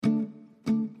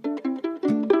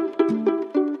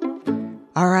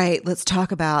All right, let's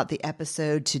talk about the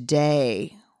episode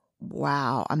today.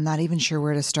 Wow, I'm not even sure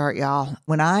where to start, y'all.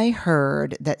 When I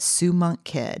heard that Sue Monk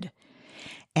Kidd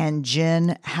and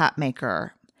Jen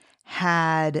Hatmaker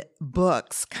had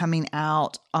books coming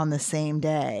out on the same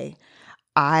day,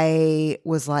 I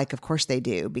was like, of course they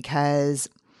do, because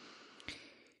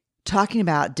talking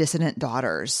about dissident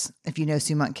daughters, if you know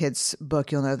Sue Monk Kidd's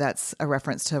book, you'll know that's a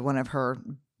reference to one of her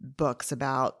books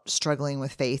about struggling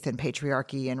with faith and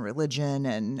patriarchy and religion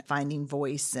and finding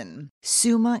voice. And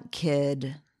Sue Monk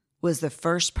Kidd was the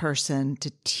first person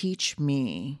to teach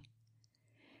me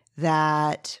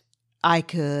that I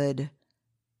could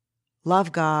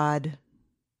love God,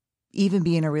 even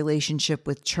be in a relationship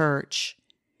with church,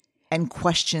 and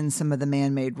question some of the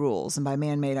man-made rules. And by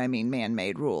man-made, I mean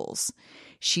man-made rules.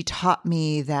 She taught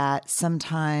me that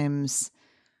sometimes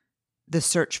the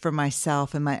search for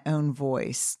myself and my own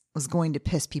voice was going to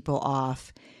piss people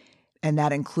off, and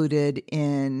that included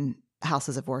in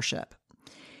houses of worship.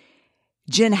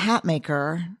 Jen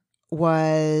Hatmaker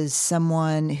was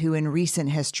someone who in recent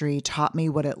history taught me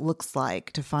what it looks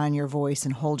like to find your voice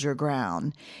and hold your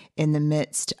ground in the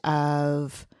midst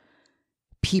of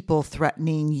people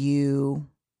threatening you,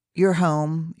 your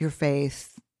home, your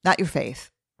faith, not your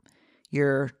faith,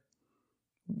 your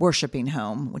worshiping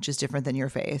home, which is different than your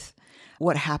faith.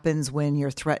 What happens when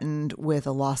you're threatened with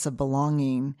a loss of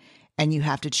belonging and you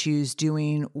have to choose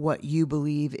doing what you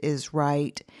believe is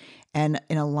right and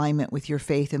in alignment with your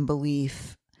faith and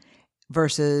belief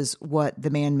versus what the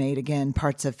man-made, again,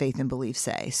 parts of faith and belief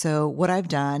say. So what I've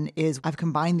done is I've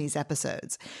combined these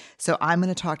episodes. So I'm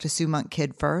going to talk to Sue Monk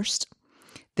Kidd first,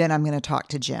 then I'm going to talk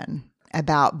to Jen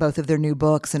about both of their new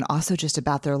books and also just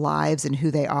about their lives and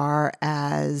who they are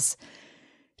as,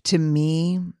 to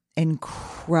me,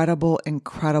 incredible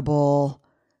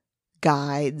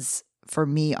guides for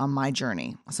me on my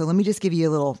journey. So let me just give you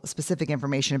a little specific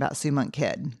information about Sue Monk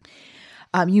Kidd.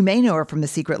 You may know her from The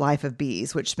Secret Life of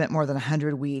Bees, which spent more than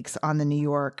 100 weeks on the New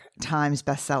York Times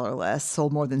bestseller list,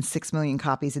 sold more than 6 million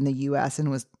copies in the U.S.,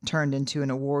 and was turned into an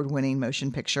award-winning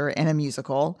motion picture and a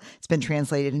musical. It's been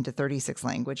translated into 36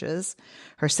 languages.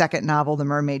 Her second novel, The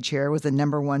Mermaid Chair, was a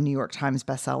 #1 New York Times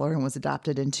bestseller and was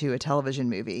adapted into a television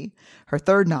movie. Her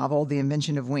third novel, The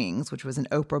Invention of Wings, which was an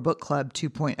Oprah Book Club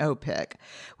 2.0 pick,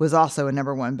 was also a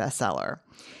 #1 bestseller.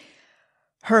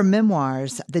 Her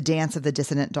memoirs, The Dance of the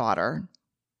Dissident Daughter,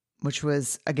 which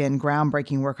was, again,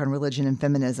 groundbreaking work on religion and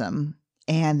feminism,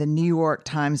 and the New York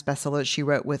Times bestseller she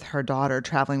wrote with her daughter,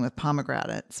 Traveling with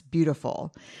Pomegranates.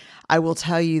 Beautiful. I will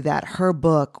tell you that her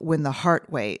book, When the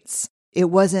Heart Waits, it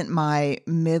wasn't my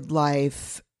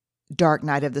midlife dark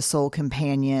night of the soul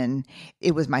companion.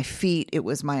 It was my feet. It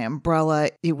was my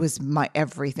umbrella. It was my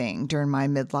everything during my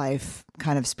midlife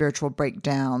kind of spiritual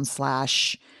breakdown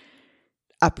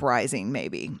 / uprising,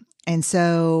 maybe. And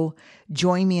so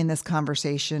join me in this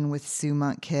conversation with Sue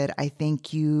Monk Kidd. I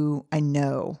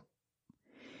know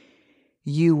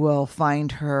you will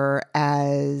find her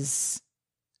as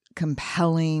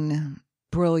compelling,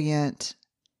 brilliant,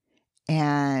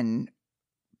 and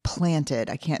planted,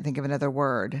 I can't think of another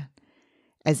word,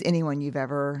 as anyone you've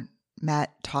ever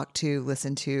met, talked to,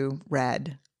 listened to,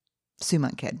 read. Sue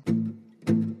Monk Kidd.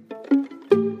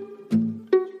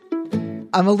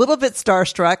 I'm a little bit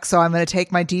starstruck, so I'm going to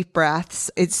take my deep breaths.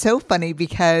 It's so funny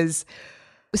because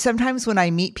sometimes when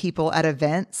I meet people at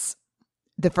events,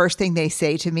 the first thing they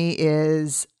say to me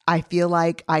is, I feel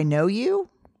like I know you.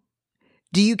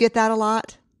 Do you get that a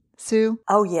lot, Sue?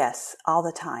 Oh, yes, all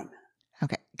the time.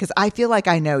 Okay, because I feel like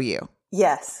I know you.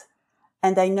 Yes,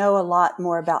 and they know a lot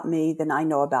more about me than I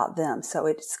know about them, so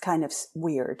it's kind of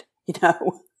weird, you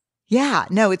know? Yeah,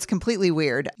 no, it's completely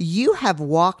weird. You have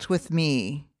walked with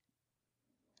me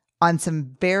on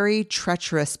some very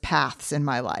treacherous paths in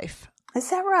my life.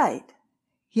 Is that right?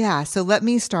 Yeah. So let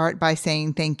me start by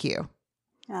saying thank you.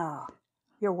 Oh,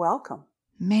 you're welcome.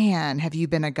 Man, have you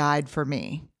been a guide for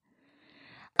me.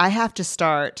 I have to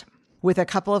start with a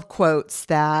couple of quotes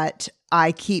that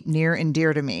I keep near and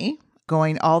dear to me,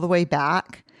 going all the way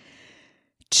back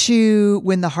to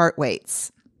When the Heart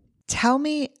Waits. Tell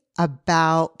me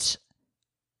about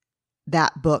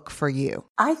that book for you.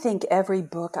 I think every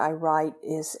book I write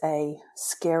is a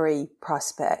scary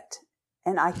prospect,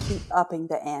 and I keep upping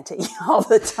the ante all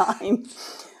the time.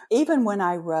 Even when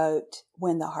I wrote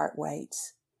When the Heart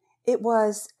Waits, it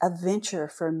was a venture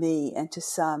for me into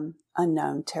some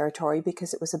unknown territory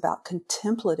because it was about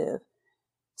contemplative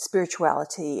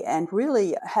spirituality and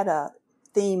really had a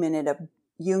theme in it of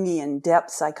Jungian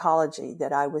depth psychology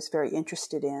that I was very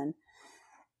interested in.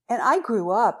 And I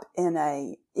grew up in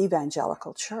a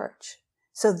evangelical church.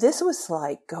 So this was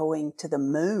like going to the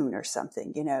moon or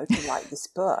something, you know, to write this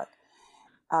book.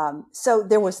 So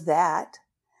there was that,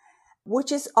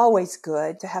 which is always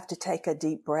good to have to take a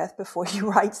deep breath before you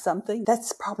write something.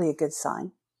 That's probably a good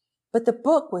sign. But the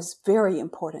book was very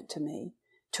important to me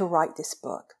to write this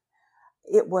book.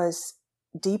 It was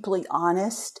deeply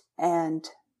honest, and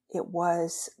it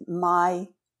was my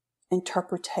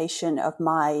interpretation of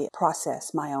my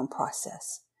process, my own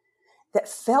process, that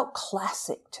felt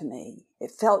classic to me.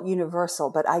 It felt universal,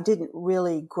 but I didn't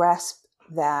really grasp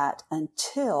that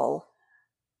until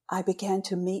I began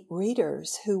to meet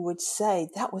readers who would say,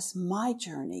 that was my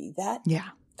journey. That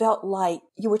felt like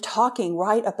you were talking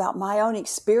right about my own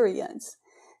experience.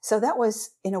 So that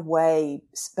was, in a way,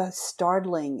 both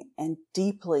startling and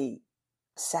deeply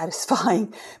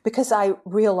satisfying, because I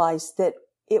realized that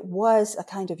it was a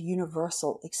kind of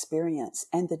universal experience.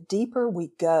 And the deeper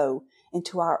we go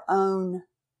into our own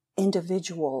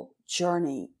individual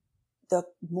journey, the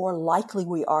more likely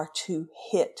we are to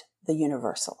hit the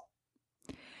universal.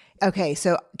 Okay,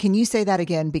 so can you say that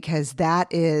again? Because that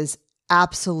is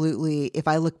absolutely, if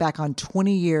I look back on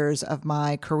 20 years of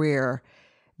my career,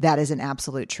 that is an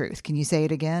absolute truth. Can you say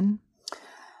it again?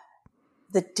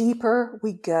 The deeper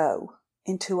we go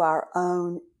into our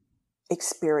own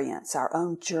experience, our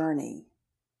own journey,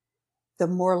 the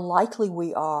more likely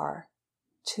we are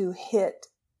to hit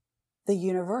the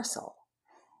universal.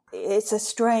 It's a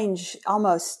strange,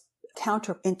 almost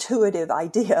counterintuitive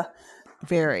idea.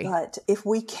 Very. But if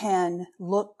we can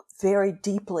look very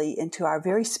deeply into our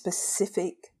very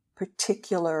specific,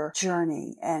 particular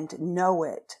journey and know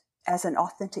it as an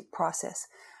authentic process,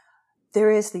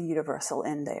 there is the universal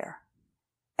in there,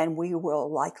 and we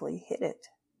will likely hit it.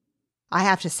 I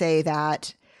have to say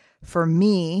that for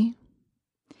me,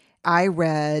 I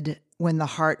read When the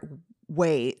Heart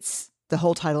Waits. The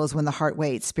whole title is When the Heart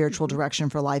Waits, Spiritual Direction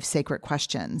for Life's Sacred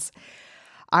Questions.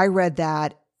 I read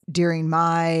that during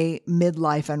my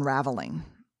midlife unraveling,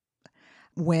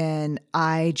 when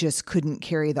I just couldn't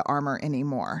carry the armor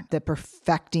anymore. The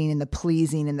perfecting and the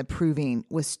pleasing and the proving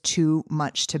was too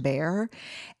much to bear.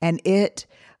 And it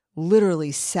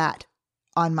literally sat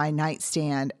on my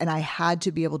nightstand, and I had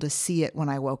to be able to see it when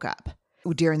I woke up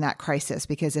during that crisis,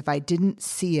 because if I didn't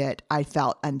see it, I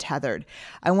felt untethered.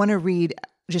 I want to read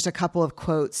just a couple of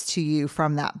quotes to you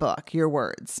from that book, your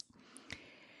words.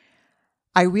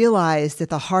 I realized that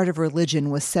the heart of religion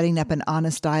was setting up an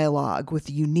honest dialogue with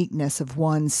the uniqueness of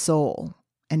one's soul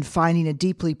and finding a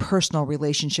deeply personal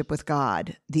relationship with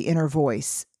God, the inner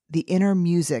voice, the inner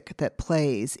music that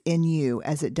plays in you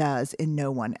as it does in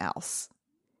no one else.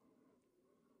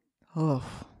 Oh,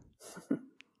 there's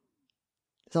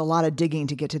a lot of digging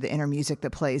to get to the inner music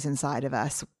that plays inside of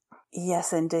us.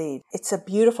 Yes, indeed. It's a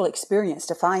beautiful experience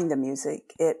to find the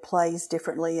music. It plays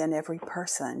differently in every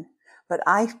person. But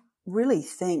I really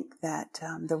think that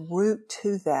the route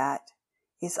to that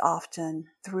is often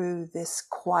through this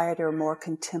quieter, more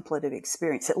contemplative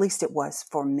experience. At least it was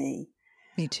for me.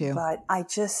 Me too. But I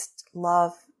just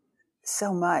love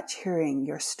so much hearing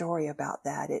your story about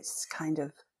that. It's kind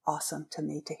of awesome to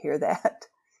me to hear that.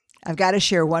 I've got to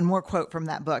share one more quote from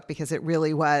that book, because it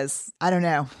really was, I don't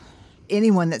know,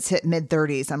 anyone that's hit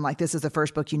mid-30s, I'm like, this is the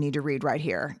first book you need to read right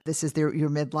here. This is your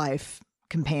midlife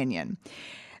companion.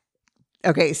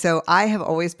 Okay, so I have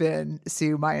always been,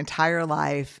 Sue, my entire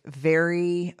life,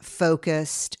 very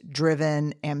focused,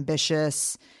 driven,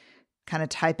 ambitious, kind of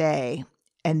type A.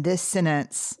 And this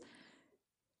sentence,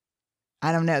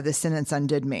 I don't know, this sentence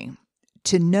undid me.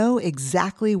 To know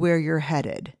exactly where you're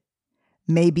headed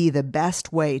may be the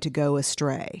best way to go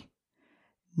astray.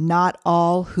 Not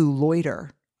all who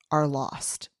loiter are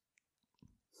lost.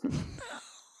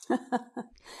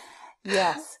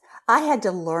 Yes, I had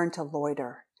to learn to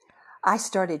loiter. I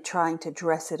started trying to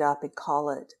dress it up and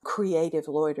call it creative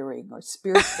loitering or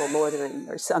spiritual loitering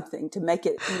or something to make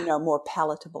it, more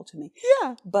palatable to me.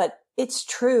 Yeah. But it's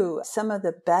true. Some of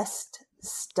the best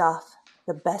stuff,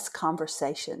 the best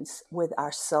conversations with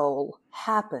our soul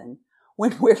happen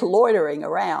when we're loitering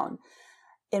around.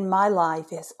 In my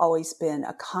life, it has always been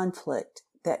a conflict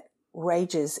that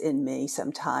rages in me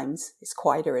sometimes, it's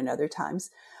quieter in other times,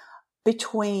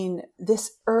 between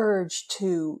this urge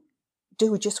to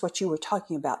do just what you were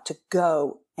talking about, to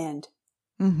go. And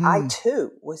I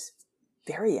too was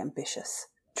very ambitious,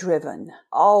 driven,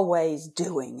 always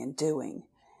doing and doing.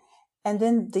 And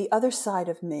then the other side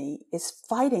of me is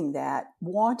fighting that,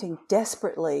 wanting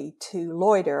desperately to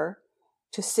loiter,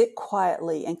 to sit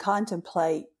quietly and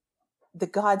contemplate the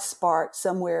God spark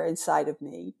somewhere inside of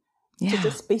me, to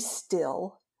just be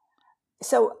still.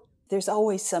 So there's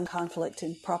always some conflict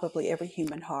in probably every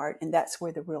human heart, and that's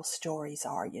where the real stories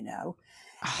are,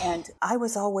 And I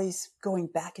was always going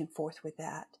back and forth with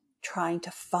that. trying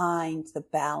to find the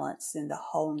balance and the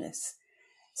wholeness.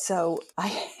 So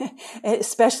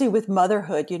especially with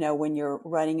motherhood, when you're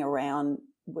running around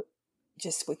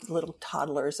just with little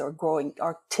toddlers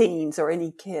or teens or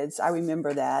any kids, I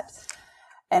remember that.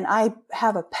 And I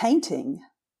have a painting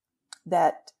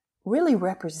that really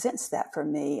represents that for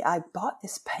me. I bought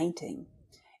this painting,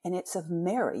 and it's of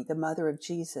Mary, the mother of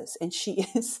Jesus. And she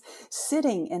is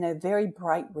sitting in a very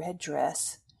bright red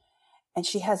dress, and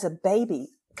she has a baby,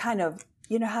 kind of,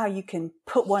 how you can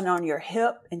put one on your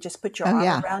hip and just put your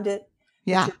arm around it,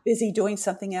 but you're busy doing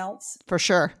something else. For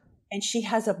sure. And she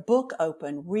has a book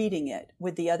open, reading it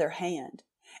with the other hand.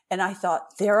 And I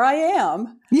thought, there I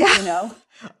am. Yeah.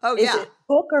 Is it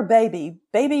book or baby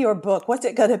or book? What's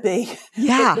it going to be?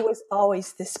 Yeah. There was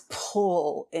always this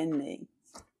pull in me.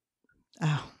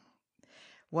 Oh,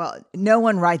 well, no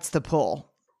one writes the pull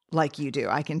like you do.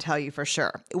 I can tell you for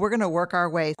sure. We're going to work our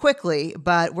way quickly,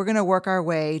 but we're going to work our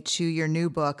way to your new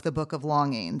book, The Book of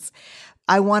Longings.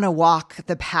 I want to walk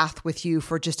the path with you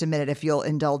for just a minute, if you'll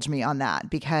indulge me on that,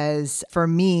 because for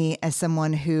me, as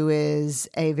someone who is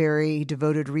a very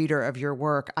devoted reader of your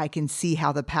work, I can see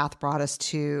how the path brought us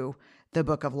to the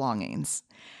Book of Longings.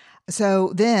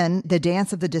 So then, The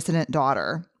Dance of the Dissident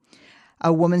Daughter,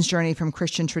 a woman's journey from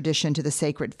Christian tradition to the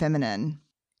sacred feminine.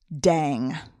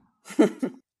 Dang.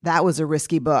 That was a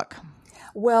risky book.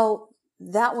 Well,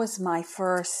 that was my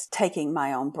first taking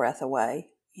my own breath away.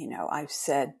 I've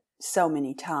said so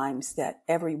many times that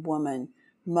every woman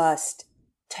must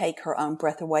take her own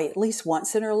breath away at least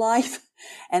once in her life.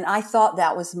 And I thought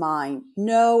that was mine.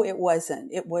 No, it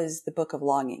wasn't. It was the Book of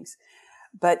Longings.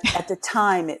 But at the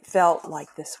time, it felt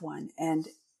like this one. And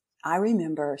I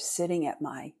remember sitting at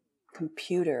my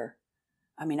computer.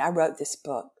 I wrote this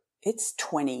book. It's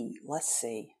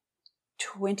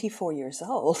 24 years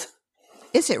old.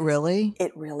 Is it really?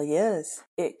 It really is.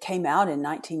 It came out in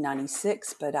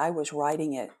 1996, but I was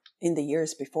writing it in the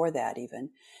years before that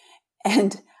even.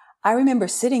 And I remember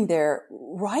sitting there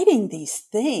writing these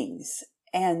things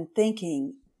and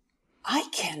thinking, I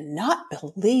cannot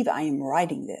believe I am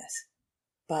writing this,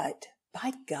 but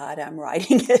by God, I'm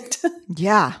writing it.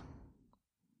 Yeah.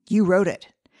 You wrote it.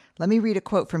 Let me read a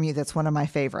quote from you that's one of my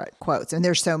favorite quotes. And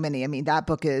there's so many. That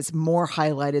book is more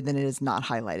highlighted than it is not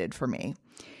highlighted for me.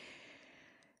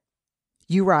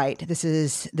 You write, this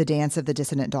is The Dance of the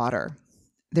Dissident Daughter.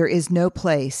 There is no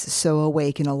place so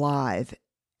awake and alive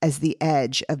as the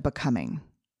edge of becoming.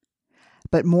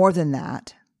 But more than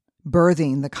that,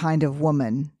 birthing the kind of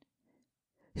woman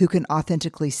who can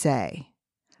authentically say,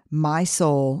 my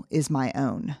soul is my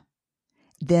own,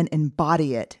 then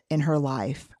embody it in her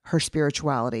life, her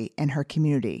spirituality, and her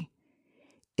community.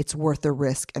 It's worth the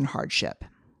risk and hardship.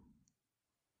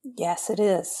 Yes, it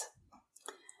is.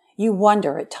 You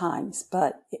wonder at times,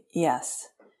 but yes,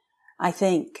 I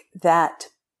think that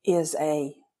is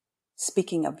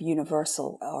speaking of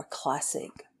universal or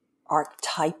classic,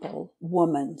 archetypal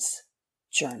woman's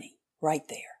journey right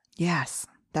there. Yes,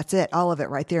 that's it. All of it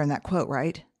right there in that quote,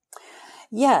 right?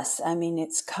 Yes,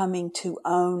 it's coming to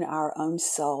own our own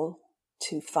soul,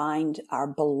 to find our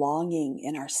belonging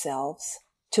in ourselves,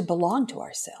 to belong to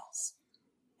ourselves,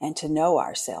 and to know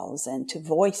ourselves, and to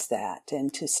voice that,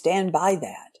 and to stand by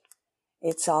that.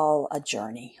 It's all a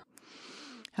journey.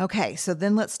 Okay, so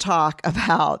then let's talk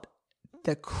about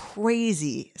the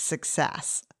crazy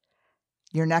success.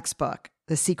 Your next book,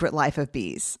 The Secret Life of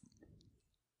Bees.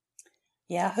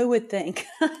 Yeah, who would think?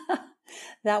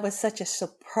 That was such a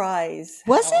surprise.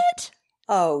 Was it?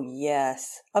 Oh,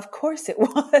 yes. Of course it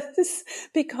was,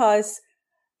 because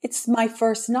it's my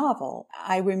first novel.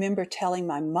 I remember telling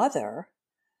my mother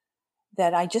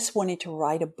that I just wanted to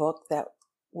write a book that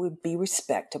would be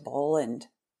respectable and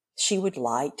she would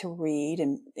like to read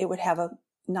and it would have a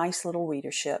nice little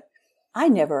readership. I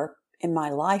never in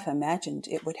my life imagined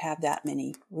it would have that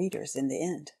many readers in the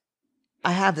end.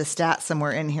 I have the stats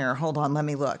somewhere in here. Hold on, let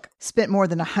me look. Spent more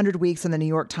than 100 weeks on the New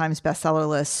York Times bestseller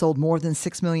list, sold more than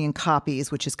 6 million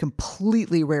copies, which is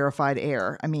completely rarefied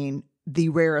air. The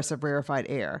rarest of rarefied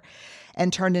air.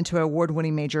 And turned into an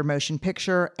award-winning major motion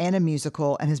picture and a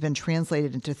musical and has been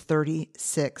translated into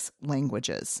 36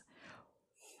 languages.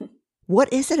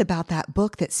 What is it about that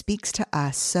book that speaks to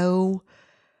us so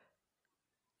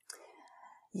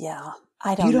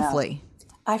I don't beautifully? know.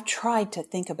 I've tried to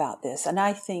think about this, and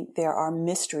I think there are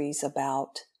mysteries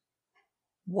about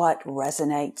what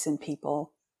resonates in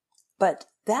people. But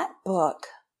that book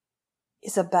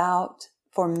is about,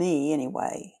 for me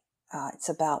anyway, it's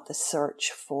about the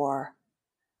search for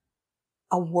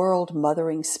a world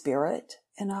mothering spirit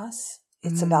in us.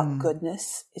 It's about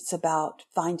goodness. It's about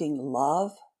finding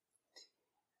love.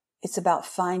 It's about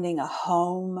finding a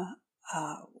home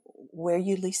where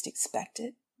you least expect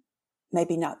it.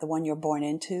 Maybe not the one you're born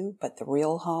into, but the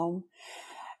real home.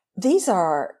 These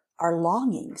are our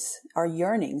longings, our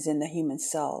yearnings in the human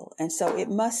soul. And so it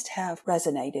must have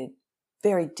resonated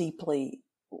very deeply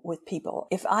with people.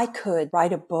 If I could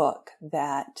write a book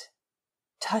that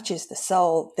touches the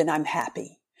soul, then I'm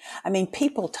happy. I mean,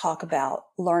 people talk about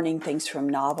learning things from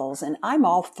novels, and I'm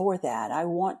all for that. I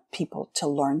want people to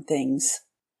learn things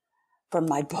from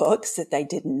my books that they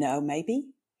didn't know, maybe.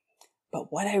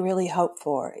 But what I really hope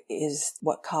for is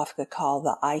what Kafka called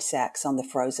the ice axe on the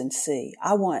frozen sea.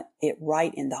 I want it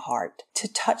right in the heart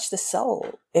to touch the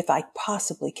soul if I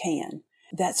possibly can.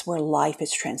 That's where life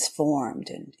is transformed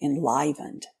and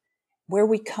enlivened, where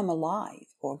we come alive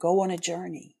or go on a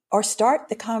journey or start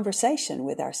the conversation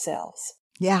with ourselves.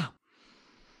 Yeah.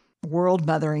 World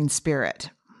mothering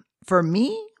spirit. For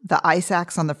me, the ice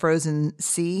axe on the frozen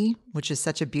sea, which is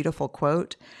such a beautiful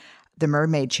quote, The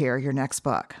Mermaid Chair, your next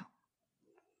book.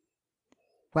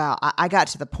 Wow, I got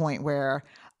to the point where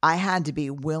I had to be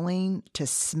willing to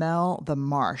smell the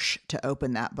marsh to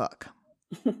open that book.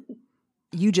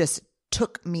 You just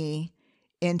took me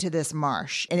into this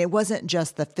marsh. And it wasn't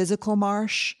just the physical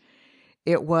marsh.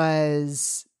 It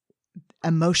was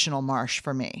emotional marsh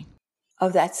for me. Oh,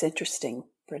 that's interesting,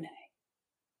 Brené.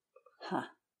 Huh.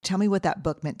 Tell me what that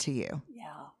book meant to you.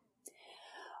 Yeah.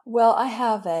 Well, I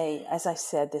have as I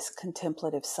said, this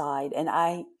contemplative side, and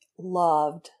I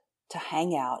loved to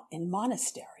hang out in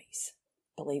monasteries,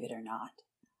 believe it or not.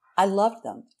 I loved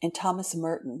them. And Thomas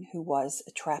Merton, who was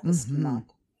a Trappist monk,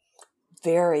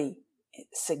 very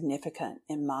significant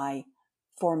in my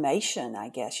formation, I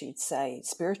guess you'd say,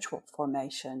 spiritual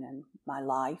formation in my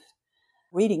life.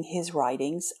 Reading his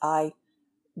writings, I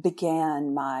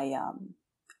began my,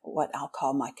 what I'll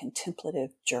call my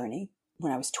contemplative journey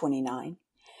when I was 29.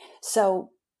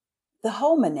 So the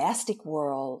whole monastic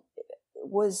world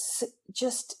was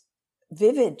just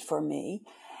vivid for me.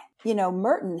 You know,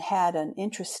 Merton had an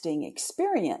interesting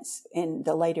experience in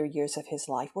the later years of his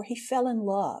life where he fell in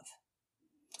love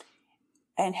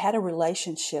and had a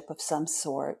relationship of some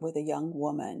sort with a young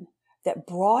woman that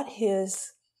brought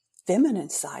his feminine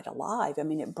side alive. I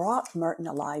mean, it brought Merton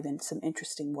alive in some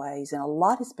interesting ways, and a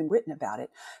lot has been written about it.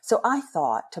 So I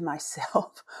thought to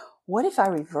myself, what if I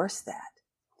reverse that?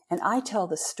 And I tell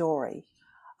the story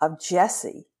of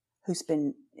Jessie, who's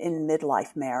been in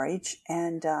midlife marriage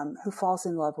and who falls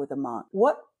in love with a monk.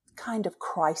 What kind of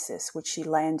crisis would she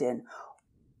land in?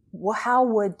 How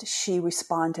would she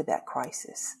respond to that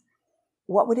crisis?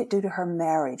 What would it do to her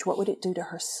marriage? What would it do to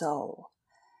her soul?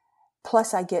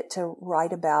 Plus, I get to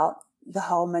write about the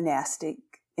whole monastic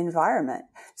environment.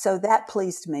 So that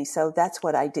pleased me. So that's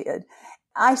what I did.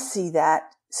 I see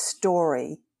that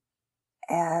story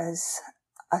as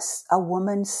a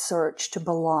woman's search to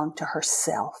belong to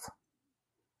herself.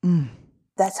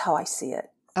 That's how I see it.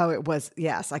 Oh, it was.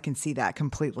 Yes, I can see that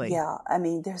completely. Yeah. I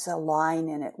mean, there's a line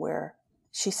in it where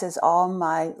she says, all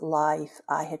my life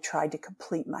I had tried to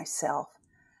complete myself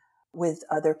with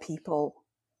other people,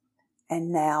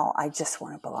 and now I just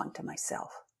want to belong to myself.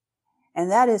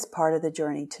 And that is part of the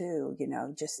journey too, you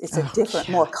know, just it's a different,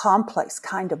 more complex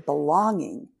kind of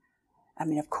belonging. I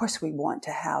mean, of course we want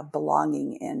to have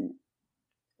belonging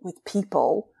with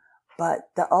people, but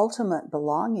the ultimate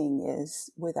belonging is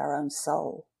with our own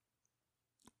soul.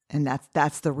 And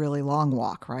that's the really long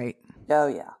walk, right? Oh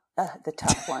yeah. The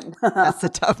tough one. That's the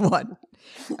tough one.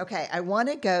 Okay. I want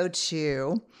to go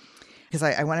to, because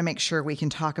I want to make sure we can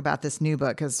talk about this new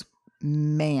book, because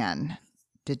man,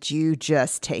 did you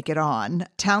just take it on.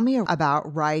 Tell me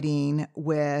about writing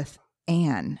with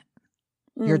Anne,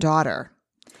 your daughter,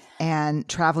 and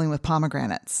traveling with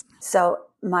pomegranates. So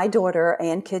my daughter,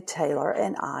 Ann Kidd Taylor,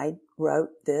 and I wrote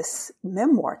this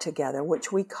memoir together,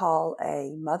 which we call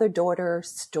a mother-daughter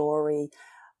story,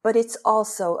 but it's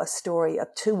also a story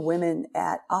of two women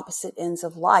at opposite ends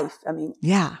of life. I mean,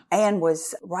 yeah. Ann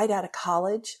was right out of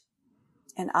college,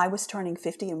 and I was turning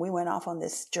 50, and we went off on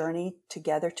this journey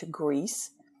together to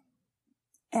Greece.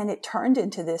 And it turned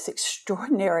into this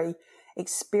extraordinary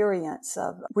experience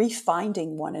of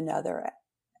refinding one another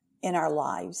in our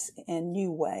lives in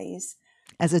new ways.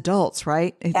 As adults,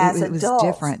 right? It was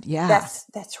different. Yeah.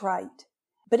 That's right.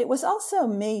 But it was also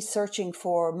me searching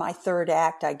for my third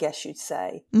act, I guess you'd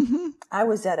say. Mm-hmm. I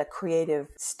was at a creative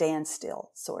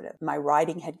standstill, sort of. My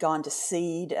writing had gone to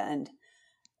seed, and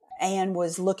Anne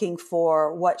was looking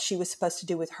for what she was supposed to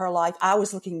do with her life. I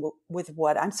was looking with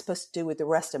what I'm supposed to do with the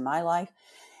rest of my life.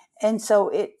 And so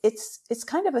it's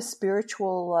kind of a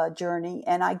spiritual journey.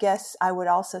 And I guess I would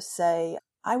also say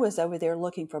I was over there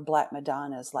looking for Black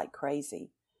Madonnas like crazy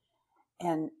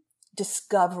and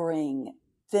discovering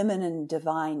feminine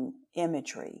divine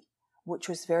imagery which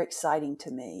was very exciting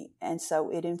to me. And so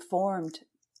it informed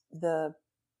the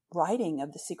writing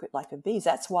of The Secret Life of Bees.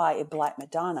 That's why a Black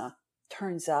Madonna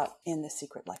turns up in The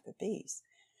Secret Life of Bees.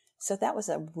 So that was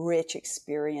a rich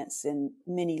experience and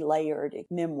many layered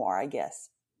memoir, I guess.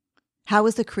 How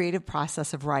was the creative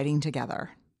process of writing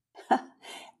together?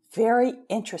 Very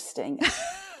interesting.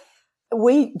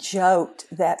 We joked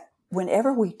that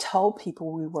whenever we told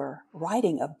people we were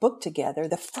writing a book together,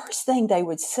 the first thing they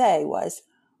would say was,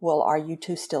 well, are you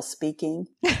two still speaking?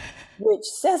 Which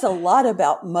says a lot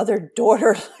about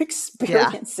mother-daughter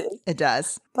experiences. Yeah, it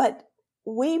does. But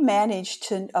we managed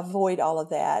to avoid all of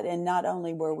that. And not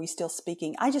only were we still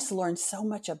speaking, I just learned so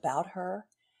much about her.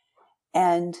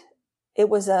 And it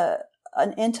was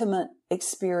an intimate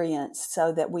experience,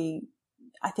 so that we,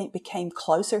 I think, became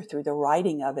closer through the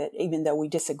writing of it, even though we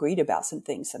disagreed about some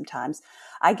things sometimes.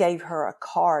 I gave her a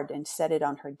card and set it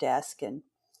on her desk, and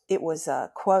it was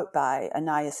a quote by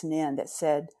Anais Nin that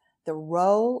said, "The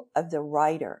role of the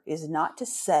writer is not to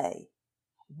say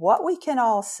what we can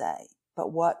all say,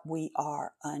 but what we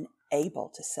are unable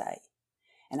to say."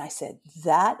 And I said,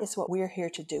 that is what we're here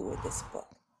to do with this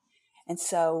book. And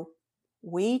so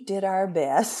we did our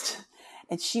best.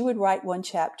 And she would write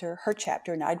her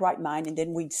chapter, and I'd write mine, and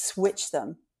then we'd switch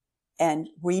them and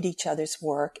read each other's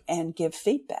work and give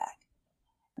feedback.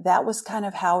 That was kind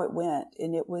of how it went,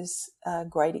 and it was a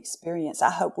great experience. I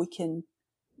hope we can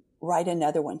write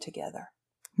another one together.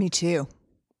 Me too.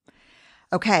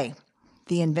 Okay,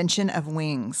 The Invention of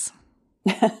Wings.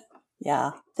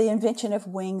 Yeah. The invention of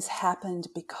wings happened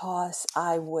because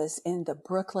I was in the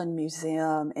Brooklyn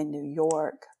Museum in New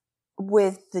York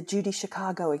with the Judy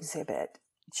Chicago exhibit.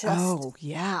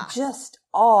 Just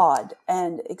awed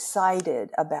and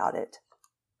excited about it.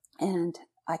 And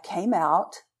I came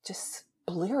out just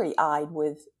bleary-eyed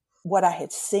with what I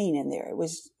had seen in there. It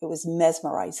was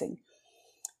mesmerizing.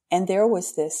 And there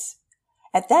was this,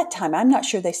 at that time, I'm not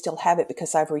sure they still have it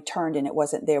because I've returned and it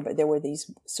wasn't there, but there were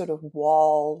these sort of a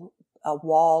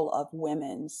wall of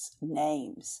women's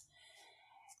names.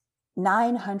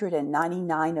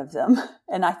 999 of them.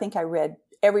 And I think I read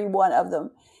every one of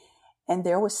them. And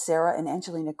there was Sarah and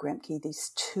Angelina Grimke,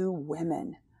 these two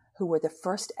women who were the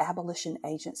first abolition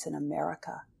agents in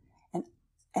America.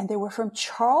 And they were from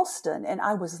Charleston, and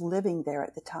I was living there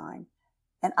at the time.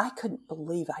 And I couldn't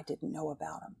believe I didn't know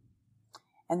about them.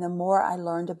 And the more I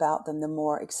learned about them, the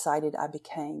more excited I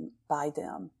became by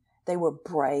them. They were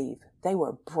brave. They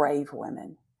were brave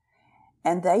women.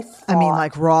 And they fought. I mean,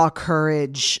 like raw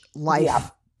courage,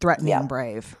 life-threatening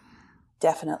brave.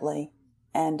 Definitely.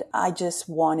 And I just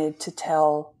wanted to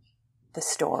tell the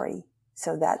story.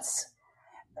 So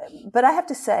but I have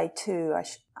to say, too,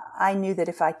 I knew that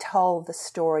if I told the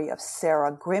story of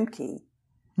Sarah Grimke,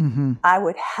 I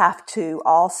would have to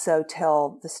also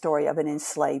tell the story of an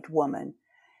enslaved woman.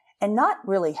 And not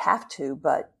really have to,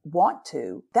 but want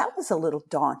to. That was a little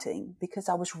daunting because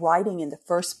I was writing in the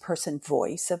first person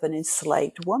voice of an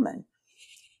enslaved woman.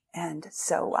 And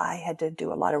so I had to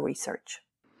do a lot of research.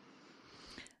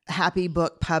 Happy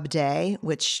Book Pub Day,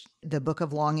 which the Book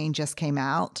of Longing just came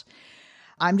out.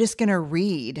 I'm just going to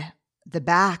read the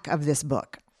back of this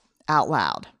book out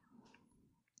loud.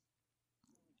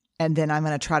 And then I'm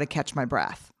going to try to catch my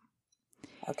breath.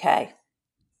 Okay.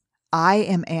 I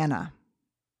am Anna.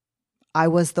 I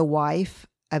was the wife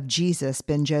of Jesus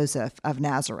ben Joseph of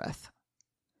Nazareth.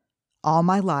 All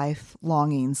my life,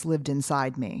 longings lived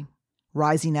inside me,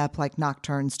 rising up like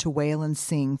nocturnes to wail and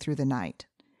sing through the night.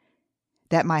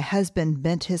 That my husband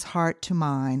bent his heart to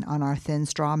mine on our thin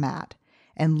straw mat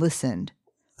and listened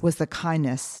was the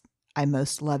kindness I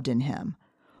most loved in him.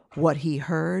 What he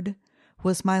heard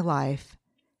was my life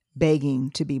begging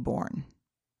to be born.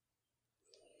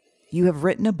 You have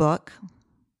written a book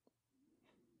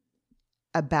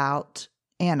about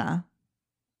Anna,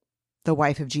 the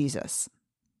wife of Jesus.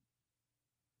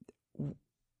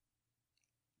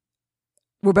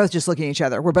 We're both just looking at each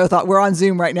other. We're on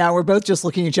Zoom right now. We're both just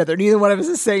looking at each other. Neither one of us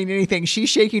is saying anything. She's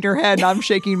shaking her head and I'm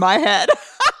shaking my head.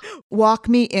 Walk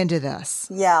me into this.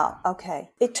 Yeah.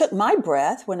 Okay. It took my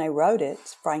breath when I wrote it,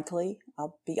 frankly.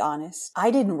 I'll be honest.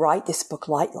 I didn't write this book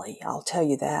lightly. I'll tell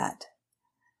you that.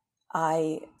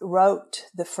 I wrote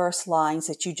the first lines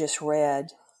that you just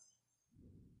read,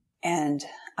 and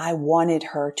I wanted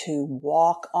her to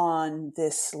walk on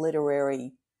this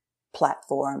literary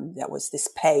platform that was this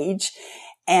page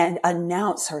and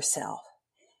announce herself.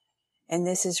 And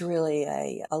this is really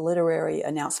a literary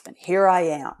announcement. Here I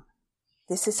am.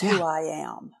 This is who I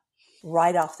am,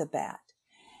 right off the bat.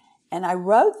 And I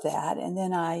wrote that, and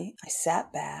then I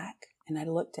sat back and I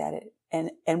looked at it.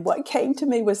 And what came to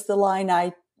me was the line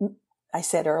I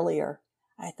said earlier.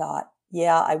 I thought,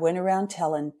 Yeah, I went around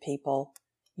telling people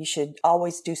you should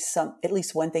always do at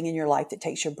least one thing in your life that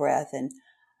takes your breath. And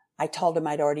I told them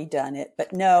I'd already done it,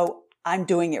 but no, I'm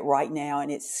doing it right now.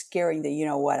 And it's scaring the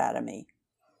you-know-what out of me.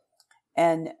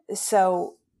 And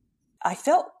so I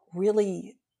felt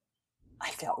really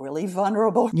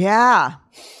vulnerable. Yeah.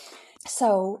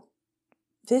 So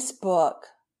this book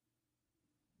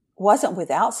wasn't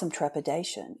without some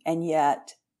trepidation. And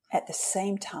yet at the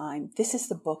same time, this is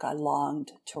the book I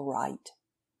longed to write.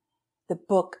 The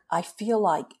book I feel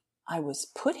like I was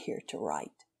put here to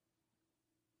write.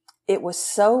 It was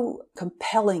so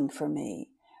compelling for me,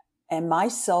 and my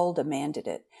soul demanded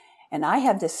it. And I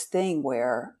have this thing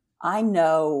where I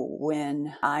know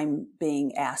when I'm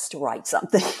being asked to write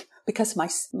something because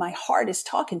my heart is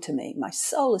talking to me. My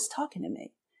soul is talking to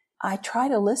me. I try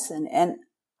to listen, and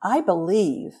I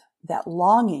believe that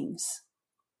longings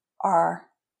are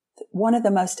one of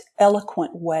the most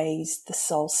eloquent ways the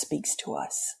soul speaks to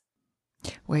us.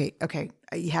 Wait, okay.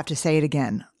 You have to say it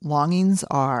again. Longings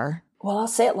are... Well, I'll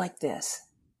say it like this.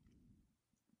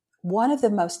 One of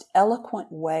the most eloquent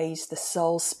ways the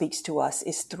soul speaks to us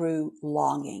is through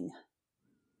longing.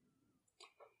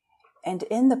 And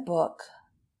in the book,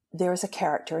 there is a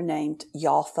character named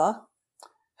Yaltha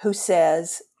who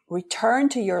says, return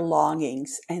to your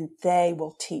longings and they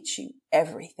will teach you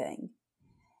everything.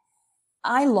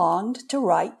 I longed to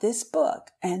write this book,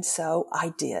 and so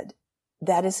I did.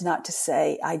 That is not to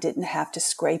say I didn't have to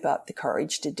scrape up the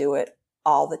courage to do it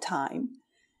all the time.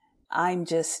 I'm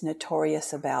just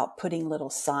notorious about putting little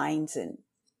signs and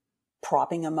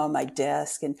propping them on my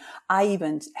desk. And I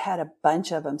even had a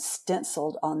bunch of them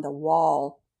stenciled on the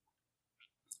wall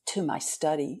to my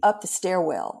study, up the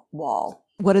stairwell wall.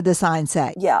 What did the sign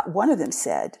say? Yeah, one of them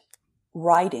said,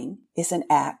 writing is an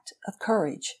act of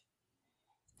courage.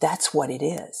 That's what it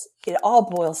is. It all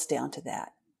boils down to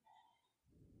that.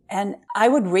 And I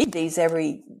would read these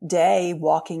every day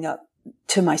walking up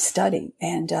to my study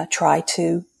and try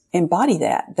to embody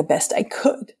that the best I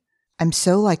could. I'm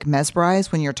so like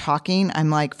mesmerized when you're talking.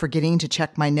 I'm like forgetting to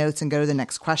check my notes and go to the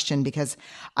next question because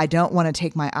I don't want to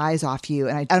take my eyes off you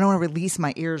and I don't want to release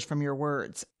my ears from your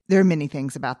words. There are many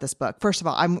things about this book. First of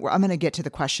all, I'm going to get to the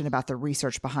question about the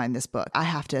research behind this book. I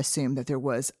have to assume that there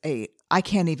was I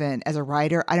can't even, as a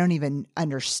writer, I don't even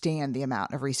understand the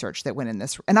amount of research that went in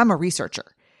this. And I'm a researcher.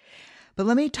 But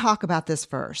let me talk about this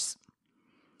first.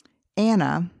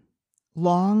 Anna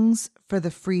longs for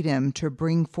the freedom to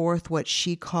bring forth what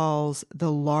she calls the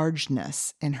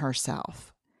largeness in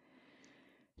herself.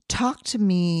 Talk to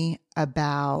me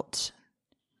about,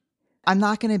 I'm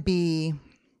not going to be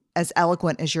as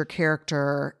eloquent as your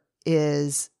character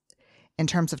is in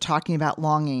terms of talking about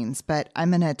longings, but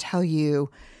I'm going to tell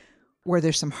you where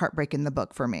there's some heartbreak in the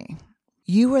book for me.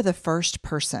 You were the first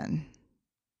person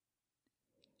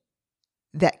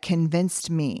that convinced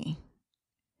me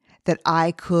that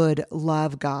I could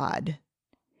love God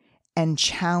and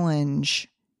challenge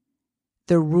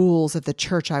the rules of the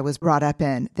church I was brought up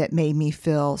in that made me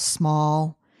feel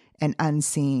small and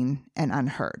unseen and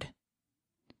unheard.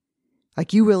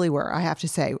 Like you really were, I have to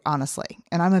say, honestly.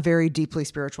 And I'm a very deeply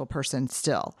spiritual person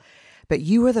still. But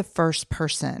you were the first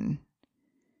person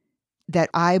that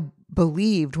I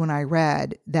believed when I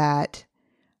read that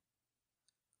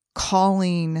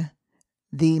calling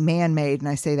the man-made, and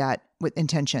I say that with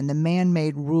intention, the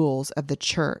man-made rules of the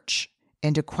church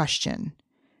into question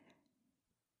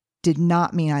did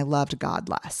not mean I loved God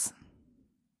less.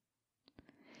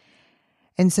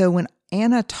 And so when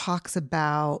Anna talks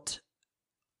about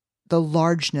the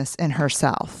largeness in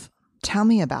herself, tell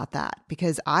me about that,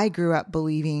 because I grew up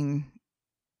believing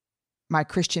my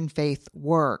Christian faith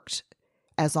worked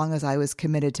as long as I was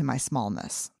committed to my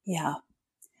smallness. Yeah,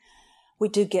 we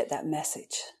do get that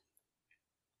message.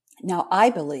 Now, I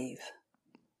believe,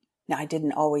 now I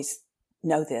didn't always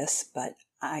know this, but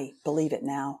I believe it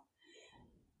now,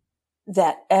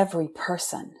 that every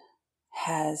person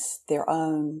has their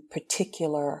own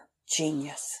particular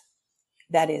genius.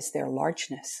 That is their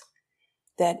largeness,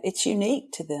 that it's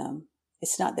unique to them.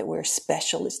 It's not that we're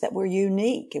special, it's that we're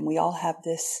unique and we all have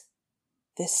this,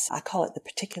 I call it the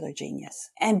particular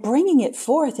genius. And bringing it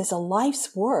forth is a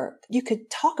life's work. You could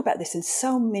talk about this in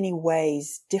so many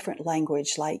ways, different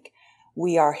language, like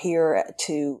we are here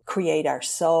to create our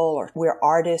soul, or we're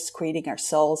artists creating our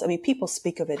souls. I mean, people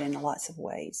speak of it in lots of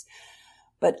ways.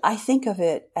 But I think of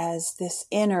it as this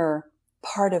inner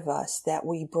part of us that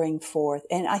we bring forth.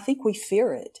 And I think we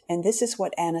fear it. And this is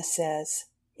what Anna says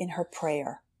in her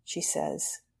prayer. She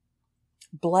says,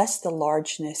 "Bless the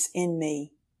largeness in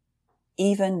me,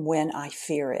 even when I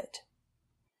fear it."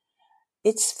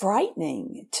 It's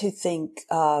frightening to think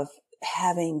of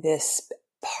having this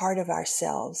part of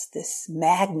ourselves, this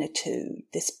magnitude,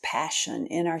 this passion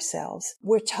in ourselves.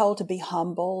 We're told to be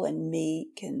humble and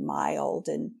meek and mild.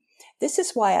 And this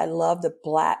is why I love the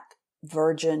Black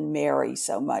Virgin Mary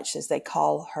so much, as they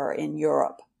call her in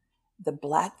Europe, the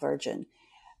Black Virgin.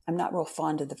 I'm not real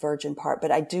fond of the virgin part,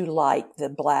 but I do like the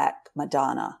Black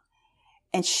Madonna.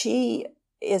 And she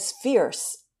is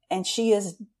fierce, and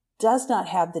does not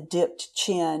have the dipped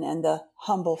chin and the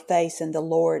humble face and the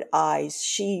lowered eyes.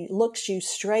 She looks you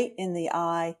straight in the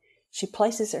eye. She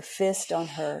places her fist on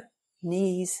her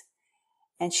knees,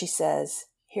 and she says,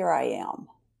 "Here I am.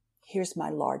 Here's my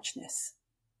largeness."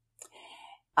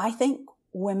 I think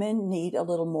women need a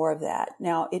little more of that.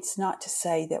 Now, it's not to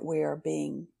say that we are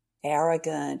being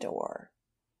arrogant or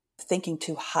thinking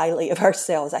too highly of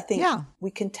ourselves. I think we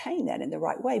contain that in the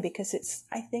right way, because it's,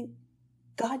 I think,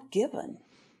 God-given,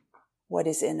 what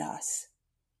is in us.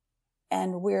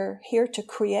 And we're here to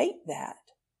create that.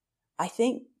 I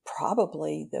think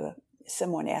probably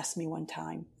someone asked me one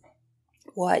time,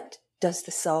 what does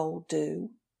the soul do?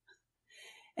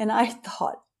 And I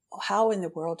thought, how in the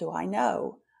world do I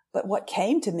know? But what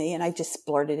came to me, and I just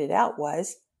blurted it out,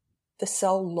 was the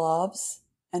soul loves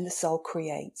and the soul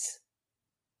creates.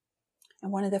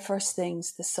 And one of the first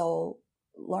things the soul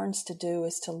learns to do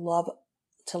is to love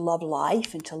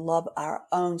life and to love our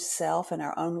own self and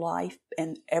our own life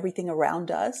and everything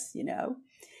around us,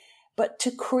 but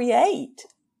to create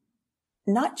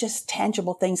not just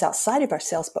tangible things outside of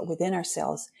ourselves, but within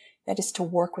ourselves. That is to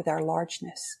work with our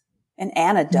largeness. And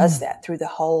Anna does that through the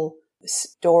whole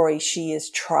story. She is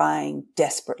trying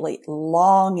desperately,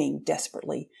 longing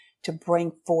desperately to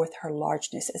bring forth her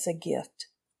largeness as a gift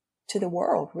to the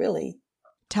world, really.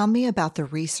 Tell me about the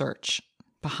research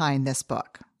behind this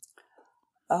book.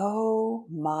 Oh,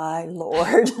 my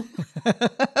Lord.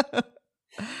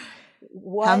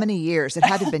 How many years? It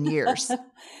had to have been years.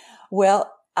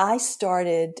 Well, I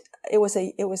started,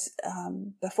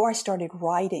 before I started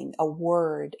writing a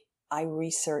word, I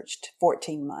researched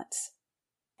 14 months.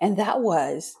 And that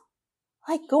was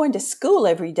like going to school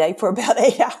every day for about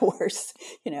 8 hours,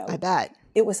 I bet.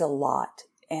 It was a lot.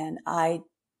 And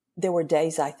there were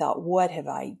days I thought, what have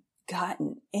I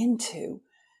gotten into?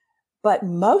 But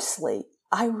mostly,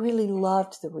 I really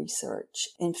loved the research.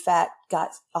 In fact,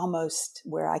 got almost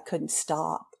where I couldn't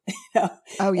stop.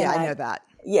 Oh, yeah, I know that.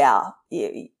 Yeah.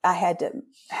 I had to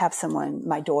have someone,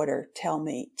 my daughter, tell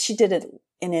me. She did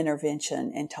an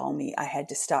intervention and told me I had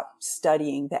to stop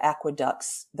studying the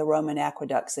aqueducts, the Roman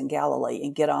aqueducts in Galilee,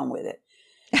 and get on with it.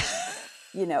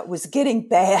 It was getting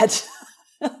bad.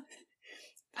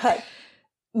 But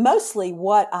mostly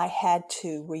what I had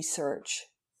to research,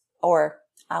 or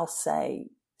I'll say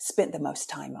spent the most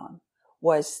time on,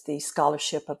 was the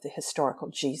scholarship of the historical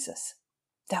Jesus.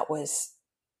 That was,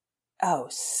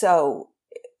 so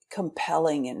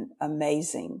compelling and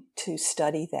amazing to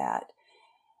study that.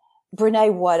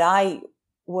 Brené, what I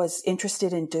was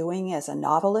interested in doing as a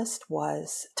novelist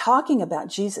was talking about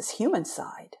Jesus' human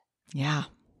side. Yeah.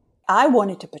 I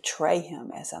wanted to portray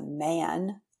him as a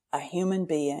man, a human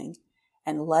being,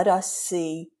 and let us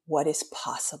see what is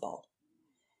possible.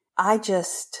 I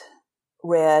just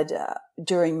read,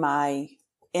 during my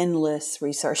endless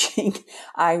researching,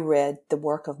 I read the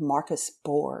work of Marcus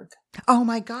Borg. Oh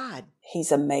my God.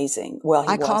 He's amazing. Well,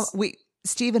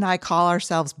 Steve and I call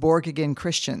ourselves Borg-again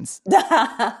Christians.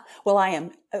 Well, I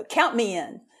am. Count me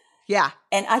in. Yeah.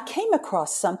 And I came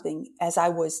across something as I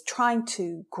was trying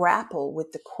to grapple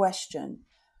with the question,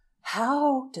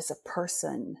 how does a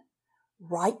person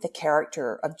write the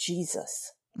character of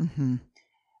Jesus? Mm-hmm.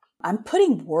 I'm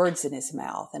putting words in his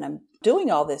mouth and I'm doing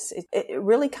all this. It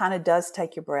really kind of does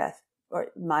take your breath, or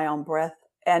my own breath.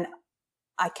 And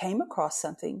I came across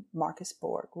something Marcus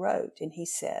Borg wrote, and he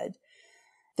said,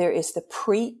 there is the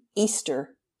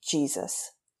pre-Easter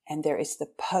Jesus and there is the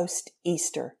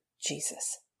post-Easter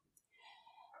Jesus.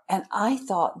 And I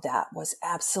thought that was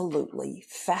absolutely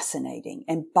fascinating.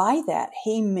 And by that,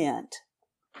 he meant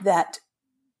that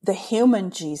the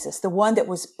human Jesus, the one that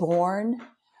was born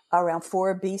around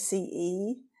 4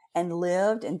 BCE and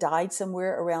lived and died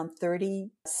somewhere around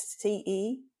 30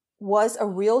 CE, was a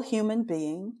real human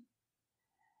being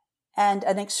and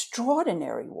an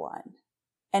extraordinary one.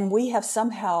 And we have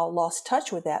somehow lost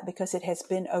touch with that because it has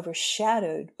been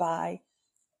overshadowed by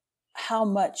how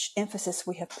much emphasis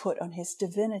we have put on his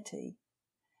divinity.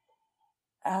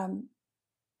 And,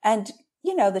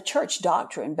 the church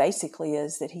doctrine basically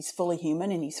is that he's fully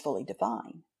human and he's fully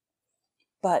divine.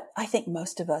 But I think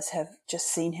most of us have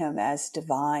just seen him as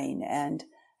divine. And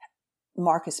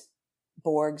Marcus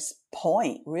Borg's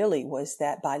point really was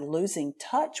that by losing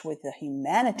touch with the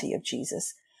humanity of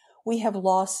Jesus, we have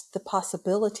lost the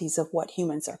possibilities of what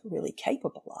humans are really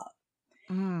capable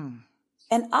of. Mm.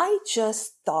 And I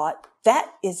just thought,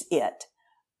 that is it.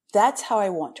 That's how I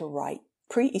want to write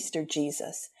pre-Easter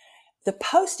Jesus. The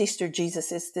post-Easter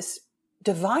Jesus is this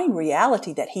divine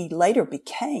reality that he later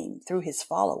became through his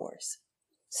followers.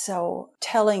 So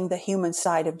telling the human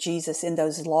side of Jesus in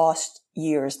those lost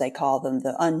years, they call them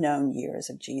the unknown years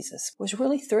of Jesus, was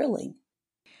really thrilling.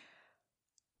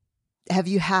 Have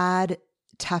you had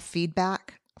tough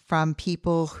feedback from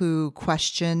people who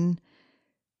question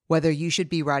whether you should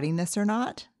be writing this or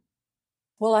not?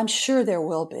 Well, I'm sure there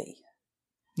will be.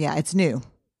 Yeah, it's new.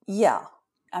 Yeah.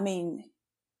 I mean,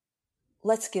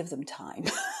 let's give them time.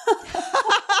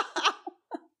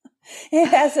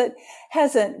 It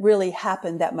hasn't really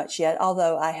happened that much yet,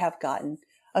 although I have gotten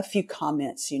a few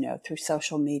comments, through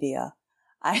social media.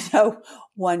 I know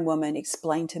one woman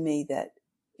explained to me that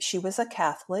she was a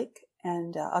Catholic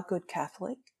and a good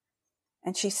Catholic.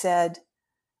 And she said,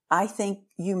 I think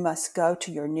you must go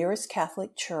to your nearest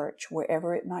Catholic church,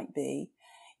 wherever it might be.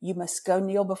 You must go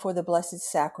kneel before the Blessed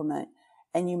Sacrament,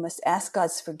 and you must ask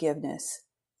God's forgiveness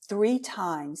 3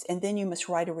 times, and then you must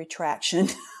write a retraction.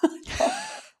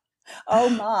 Oh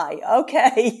my,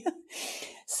 okay.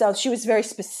 So she was very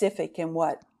specific in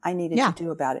what I needed to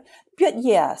do about it. But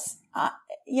yes,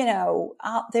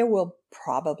 there will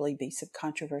probably be some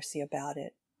controversy about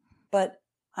it, but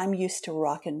I'm used to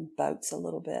rocking boats a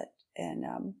little bit.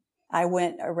 And I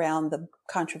went around the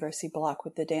controversy block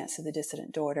with the Dance of the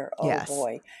Dissident Daughter. Oh Yes.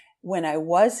 Boy, when I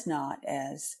was not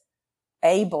as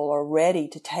able or ready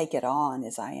to take it on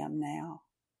as I am now.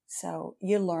 So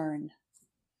you learn.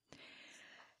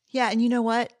 Yeah. And you know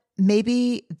what?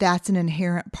 Maybe that's an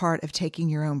inherent part of taking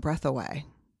your own breath away.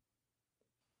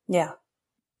 Yeah.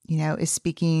 Is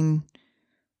speaking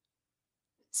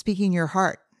your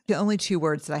heart. The only 2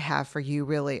 words that I have for you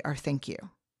really are thank you.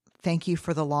 Thank you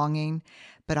for the longing,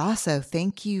 but also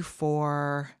thank you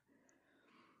for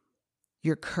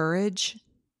your courage.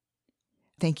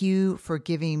 Thank you for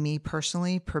giving me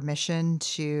personally permission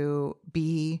to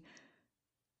be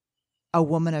a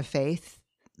woman of faith,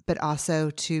 but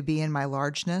also to be in my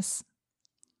largeness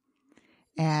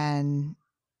and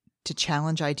to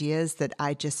challenge ideas that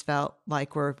I just felt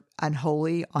like were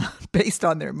unholy based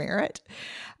on their merit.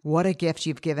 What a gift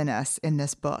you've given us in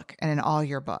this book and in all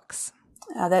your books.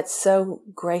 That's so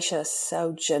gracious,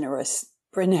 so generous.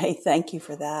 Brené, thank you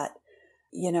for that.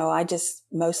 I just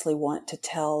mostly want to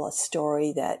tell a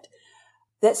story that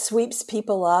sweeps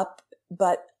people up,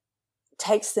 but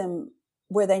takes them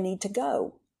where they need to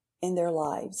go in their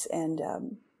lives. And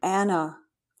Anna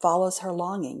follows her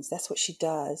longings. That's what she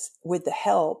does with the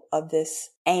help of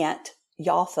this aunt,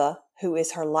 Yaltha, who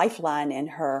is her lifeline and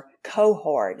her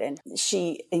cohort. And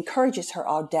she encourages her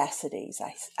audacities,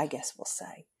 I guess we'll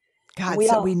say. God,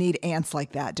 we need aunts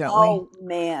like that, don't we? Oh,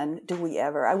 man, do we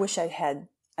ever. I wish I'd had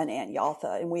an Aunt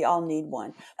Yaltha, and we all need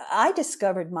one. I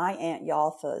discovered my Aunt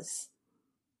Yalthas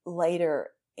later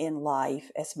in life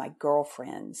as my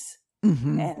girlfriends.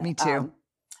 Mm-hmm, and, me too.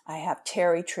 I have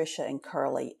Terry, Tricia, and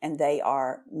Curly, and they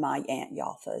are my Aunt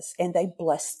Yalthas. And they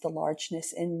bless the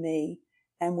largeness in me,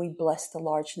 and we bless the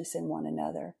largeness in one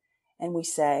another. And we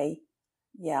say,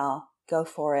 yeah, go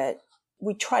for it.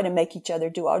 We try to make each other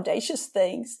do audacious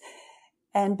things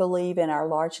and believe in our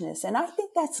largeness. And I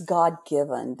think that's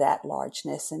God-given, that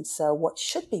largeness. And so what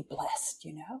should be blessed,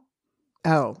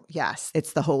 Oh, yes.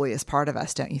 It's the holiest part of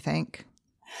us, don't you think?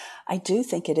 I do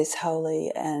think it is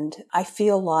holy. And I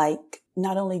feel like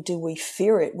not only do we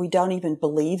fear it, we don't even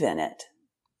believe in it.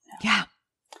 Yeah.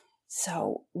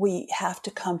 So we have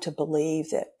to come to believe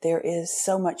that there is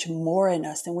so much more in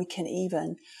us than we can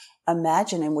even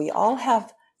imagine. And we all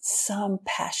have some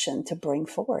passion to bring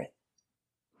forth.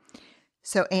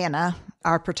 So Anna,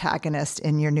 our protagonist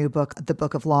in your new book, The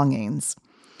Book of Longings,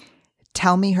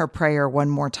 tell me her prayer one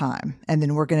more time, and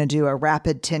then we're going to do a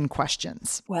rapid 10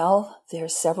 questions. Well,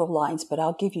 there's several lines, but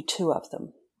I'll give you 2 of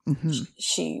them.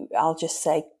 Mm-hmm. I'll just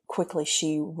say quickly,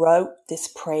 she wrote this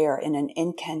prayer in an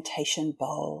incantation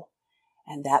bowl,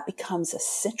 and that becomes a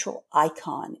central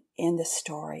icon in the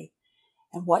story.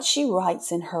 And what she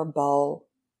writes in her bowl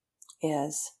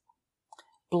is,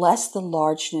 bless the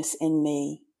largeness in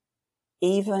me,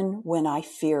 even when I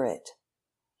fear it,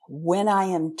 when I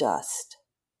am dust.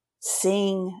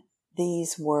 Sing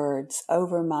these words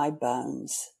over my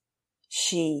bones.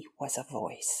 She was a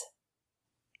voice.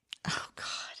 Oh, God.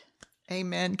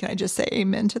 Amen. Can I just say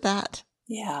amen to that?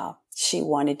 Yeah, she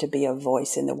wanted to be a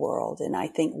voice in the world. And I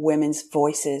think women's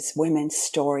voices, women's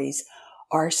stories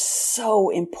are so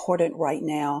important right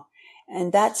now.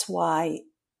 And that's why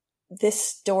this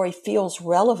story feels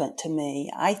relevant to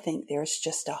me, I think there's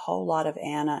just a whole lot of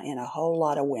Anna in a whole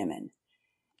lot of women.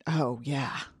 Oh,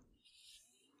 yeah.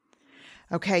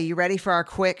 Okay, you ready for our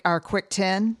quick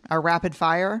 10, our rapid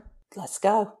fire? Let's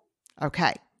go.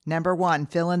 Okay. Number 1,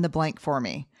 fill in the blank for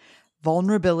me.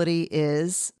 Vulnerability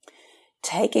is?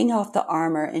 Taking off the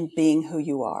armor and being who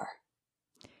you are.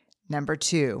 Number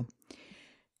 2,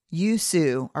 you,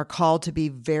 Sue, are called to be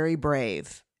very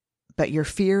brave, but your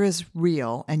fear is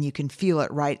real and you can feel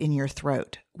it right in your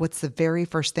throat. What's the very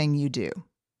first thing you do?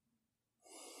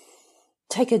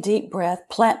 Take a deep breath,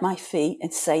 plant my feet,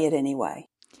 and say it anyway.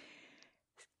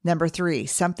 Number 3,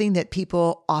 something that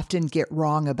people often get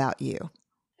wrong about you.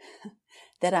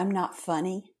 That I'm not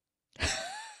funny.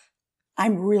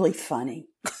 I'm really funny.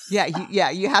 Yeah,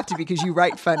 you have to, because you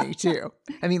write funny too.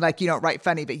 I mean, like, you don't write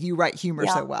funny, but you write humor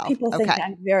so well. People think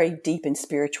I'm very deep and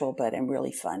spiritual, but I'm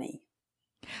really funny.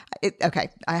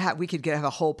 We could have a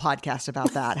whole podcast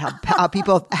about that. How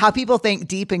people think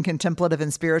deep and contemplative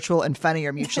and spiritual and funny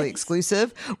are mutually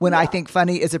exclusive, when I think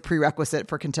funny is a prerequisite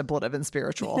for contemplative and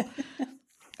spiritual.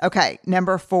 Okay,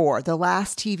 number 4, the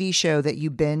last TV show that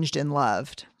you binged and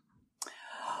loved.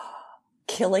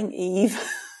 Killing Eve.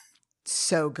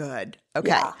 So good. Okay.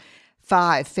 Yeah.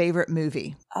 5, favorite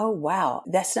movie. Oh, wow.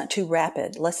 That's not too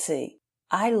rapid. Let's see.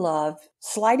 I love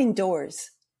Sliding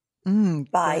Doors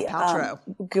by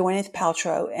Gwyneth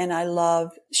Paltrow, and I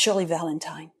love Shirley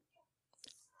Valentine.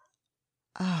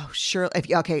 Oh, Shirley.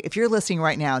 If you're listening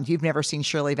right now and you've never seen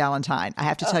Shirley Valentine, I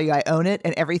have to tell you, I own it,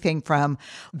 and everything from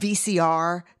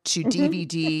VCR to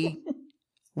DVD.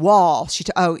 Wall.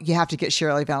 You have to get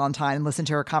Shirley Valentine and listen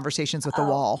to her conversations with the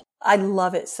Wall. I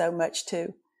love it so much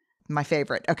too. My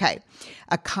favorite. Okay.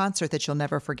 A concert that you'll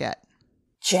never forget.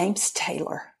 James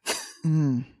Taylor.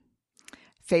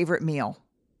 Favorite meal.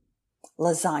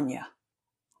 Lasagna.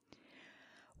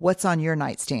 What's on your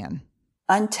nightstand?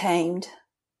 Untamed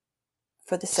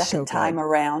for the second time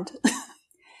around.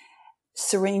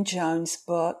 Serene Jones'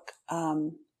 book.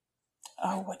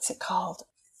 What's it called?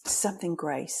 Something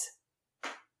Grace.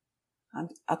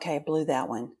 I blew that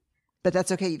one. But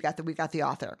that's okay. We've got the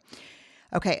author.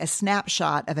 Okay. A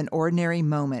snapshot of an ordinary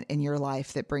moment in your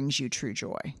life that brings you true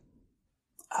joy.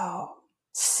 Oh,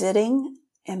 sitting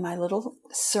in my little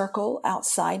circle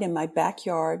outside in my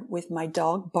backyard with my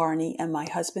dog Barney and my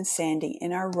husband Sandy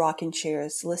in our rocking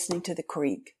chairs, listening to the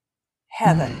creek.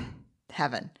 Heaven.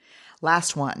 Heaven.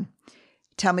 Last one.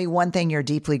 Tell me one thing you're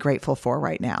deeply grateful for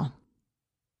right now.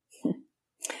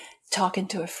 Talking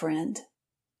to a friend.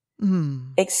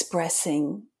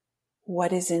 Expressing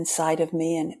what is inside of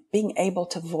me and being able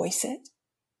to voice it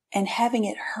and having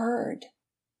it heard.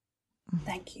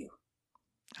 Thank you.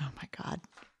 Oh my God.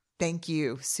 Thank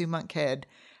you, Sue Monkhead,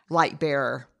 light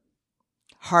bearer,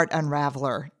 heart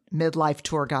unraveler, midlife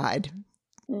tour guide.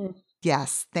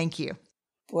 Yes, thank you.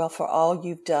 Well, for all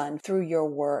you've done through your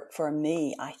work for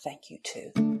me, I thank you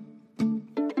too.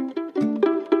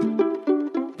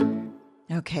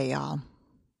 Okay, y'all.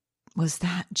 Was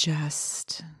that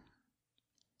just...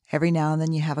 Every now and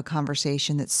then you have a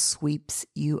conversation that sweeps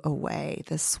you away.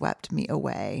 This swept me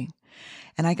away.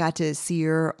 And I got to see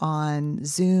her on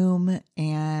Zoom,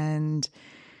 and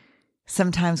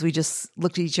sometimes we just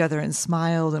looked at each other and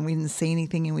smiled, and we didn't say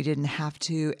anything and we didn't have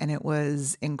to, and it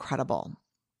was incredible.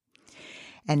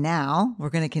 And now we're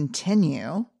going to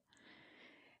continue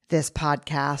this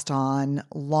podcast on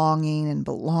longing and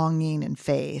belonging and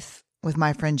faith with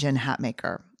my friend Jen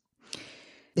Hatmaker.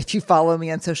 If you follow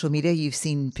me on social media, you've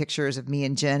seen pictures of me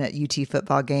and Jen at UT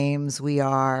football games. We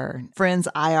are friends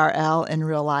IRL in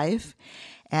real life.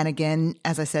 And again,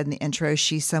 as I said in the intro,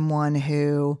 she's someone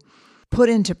who put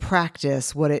into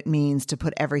practice what it means to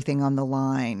put everything on the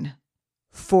line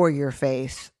for your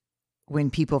faith when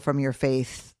people from your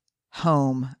faith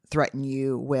home threaten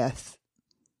you with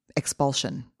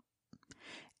expulsion.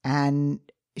 And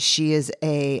she is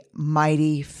a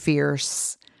mighty,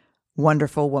 fierce,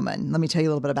 wonderful woman. Let me tell you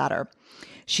a little bit about her.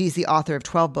 She's the author of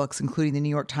 12 books, including the New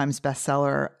York Times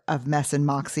bestseller of Mess and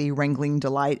Moxie, Wrangling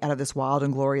Delight Out of This Wild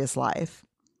and Glorious Life.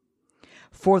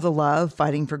 For the Love,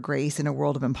 Fighting for Grace in a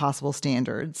World of Impossible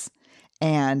Standards.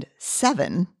 And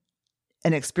 7,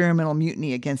 An Experimental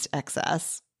Mutiny Against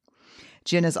Excess.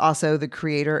 Jen is also the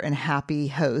creator and happy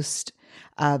host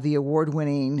of the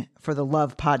award-winning For the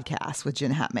Love podcast with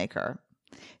Jen Hatmaker.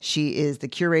 She is the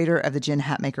curator of the Jen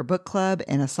Hatmaker Book Club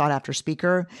and a sought-after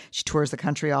speaker. She tours the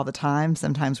country all the time.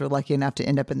 Sometimes we're lucky enough to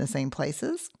end up in the same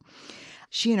places.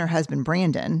 She and her husband,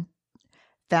 Brandon,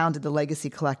 founded the Legacy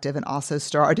Collective and also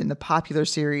starred in the popular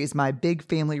series My Big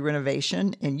Family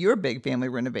Renovation and Your Big Family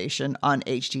Renovation on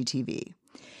HGTV.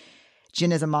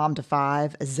 Jen is a mom to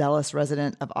 5, a zealous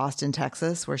resident of Austin,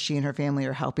 Texas, where she and her family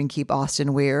are helping keep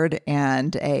Austin weird,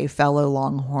 and a fellow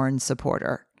Longhorn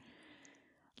supporter.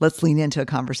 Let's lean into a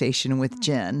conversation with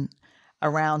Jen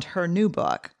around her new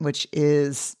book, which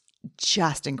is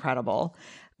just incredible,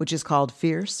 which is called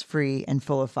Fierce, Free, and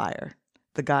Full of Fire,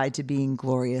 The Guide to Being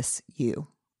Glorious You.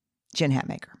 Jen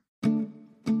Hatmaker.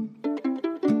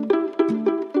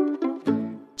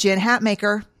 Jen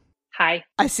Hatmaker. Hi.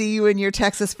 I see you in your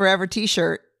Texas Forever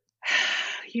t-shirt.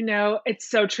 It's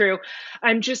so true.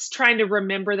 I'm just trying to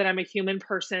remember that I'm a human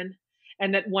person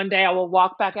and that one day I will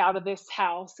walk back out of this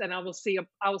house and I will see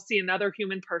another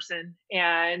human person.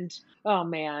 And oh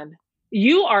man,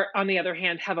 you are, on the other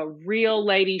hand, have a real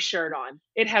lady shirt on.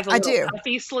 It has a little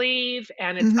puffy sleeve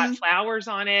and it's got flowers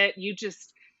on it.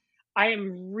 I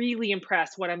am really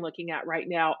impressed what I'm looking at right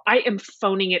now. I am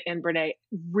phoning it in, Brené,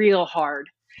 real hard.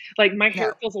 Like my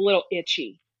hair feels a little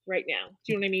itchy right now.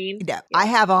 Do you know what I mean? Yeah. I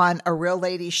have on a real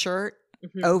lady shirt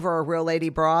over a real lady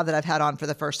bra that I've had on for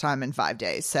the first time in 5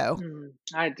 days. So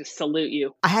I just salute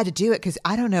you. I had to do it because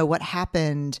I don't know what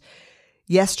happened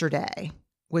yesterday,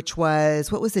 which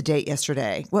was, what was the date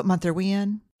yesterday? What month are we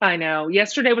in? I know.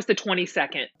 Yesterday was the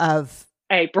 22nd of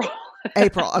April.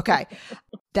 April. Okay.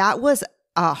 That was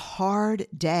a hard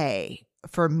day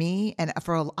for me. And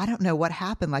I don't know what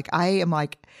happened. Like, I am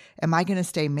like, am I going to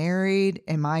stay married?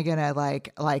 Am I going to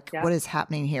what is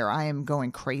happening here? I am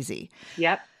going crazy.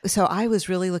 Yep. So I was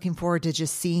really looking forward to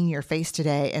just seeing your face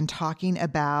today and talking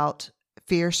about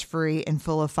Fierce, Free, and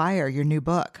Full of Fire, your new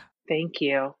book. Thank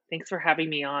you. Thanks for having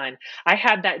me on. I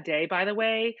had that day, by the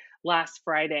way, last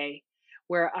Friday,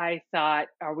 where I thought,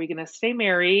 are we going to stay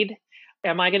married?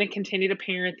 Am I going to continue to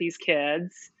parent these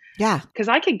kids? Yeah. Because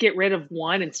I could get rid of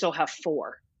one and still have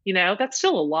 4. That's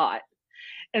still a lot.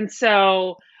 And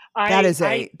so that's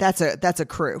a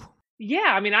crew. Yeah.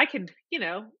 I mean, I could,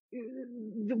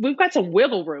 we've got some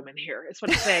wiggle room in here is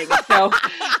what I'm saying. So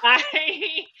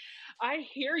I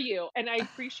hear you. And I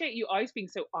appreciate you always being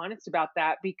so honest about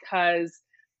that, because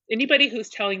anybody who's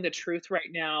telling the truth right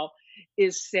now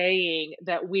is saying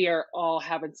that we are all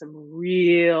having some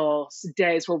real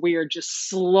days where we are just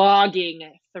slogging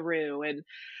through. And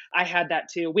I had that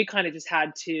too. We kind of just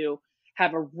had to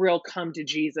have a real come to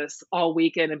Jesus all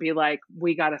weekend and be like,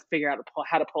 we got to figure out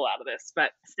how to pull out of this.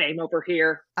 But same over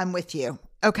here. I'm with you.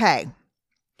 Okay.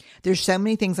 There's so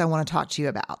many things I want to talk to you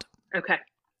about. Okay.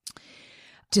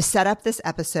 To set up this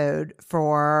episode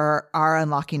for our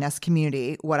Unlocking Us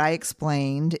community, what I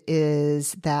explained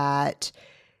is that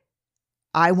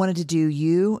I wanted to do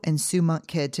you and Sue Monk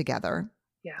Kid together.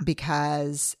 Yeah.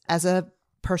 Because as a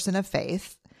person of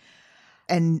faith,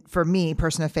 and for me,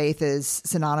 person of faith is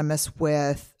synonymous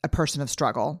with a person of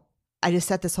struggle. I just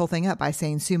set this whole thing up by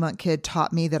saying Sue Monk Kid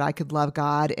taught me that I could love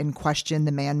God and question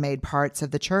the man-made parts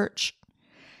of the church.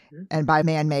 Mm-hmm. And by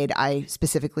man-made, I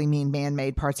specifically mean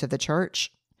man-made parts of the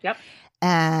church. Yep.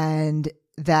 And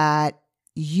that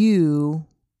you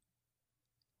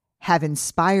have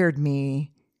inspired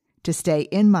me to stay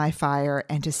in my fire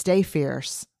and to stay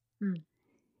fierce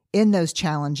in those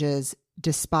challenges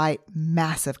despite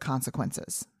massive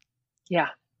consequences. Yeah.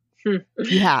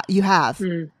 You have.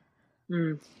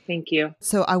 Thank you.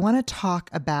 So I want to talk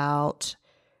about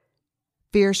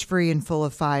Fierce, Free, and Full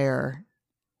of Fire,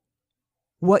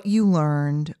 what you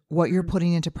learned, what you're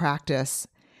putting into practice.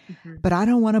 But I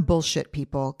don't want to bullshit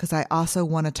people, because I also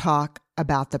want to talk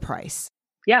about the price.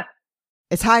 Yeah.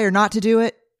 It's higher not to do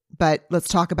it, but let's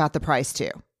talk about the price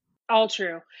too. All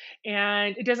true.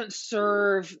 And it doesn't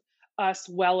serve us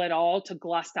well at all to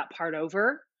gloss that part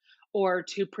over, or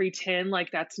to pretend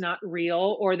like that's not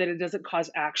real, or that it doesn't cause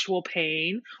actual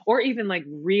pain, or even like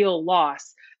real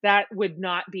loss. That would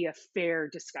not be a fair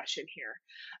discussion here.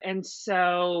 And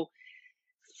so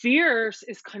Fierce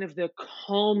is kind of the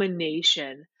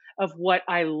culmination of what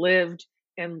I lived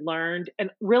and learned and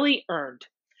really earned.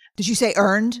 Did you say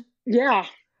earned? Yeah.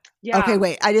 Yeah. Okay,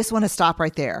 wait. I just want to stop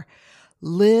right there.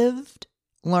 Lived,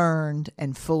 learned,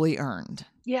 and fully earned.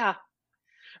 Yeah.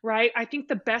 Right. I think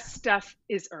the best stuff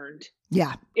is earned.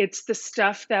 Yeah. It's the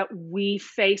stuff that we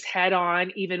face head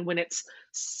on, even when it's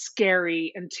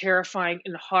scary and terrifying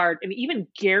and hard, and even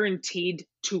guaranteed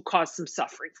to cause some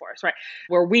suffering for us, right?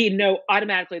 Where we know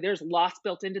automatically there's loss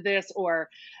built into this, or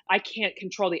I can't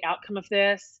control the outcome of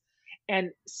this.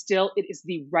 And still, it is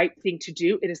the right thing to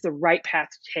do. It is the right path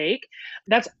to take.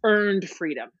 That's earned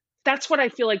freedom. That's what I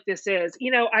feel like this is.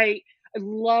 I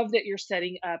love that you're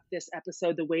setting up this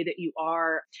episode the way that you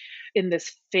are in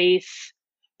this faith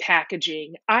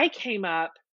packaging. I came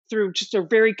up through just a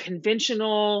very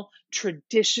conventional,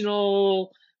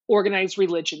 traditional, organized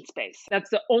religion space. That's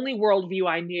the only worldview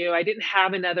I knew. I didn't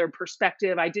have another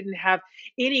perspective. I didn't have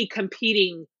any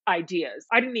competing ideas.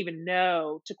 I didn't even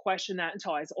know to question that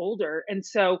until I was older. And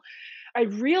so I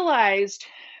realized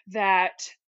that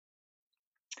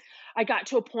I got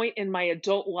to a point in my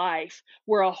adult life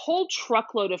where a whole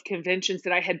truckload of conventions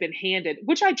that I had been handed,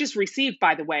 which I just received,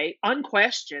 by the way,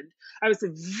 unquestioned. I was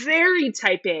a very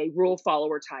type A rule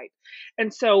follower type.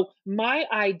 And so my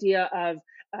idea of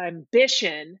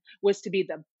ambition was to be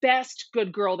the best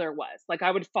good girl there was. Like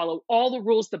I would follow all the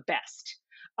rules the best.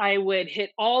 I would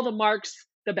hit all the marks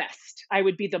the best. I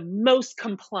would be the most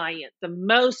compliant, the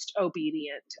most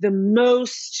obedient, the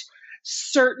most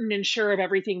certain and sure of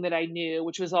everything that I knew,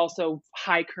 which was also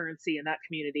high currency in that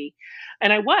community.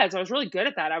 And I was really good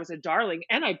at that. I was a darling,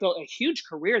 and I built a huge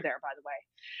career there, by the way.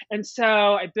 And so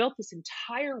I built this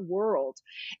entire world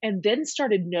and then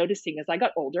started noticing as I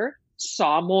got older,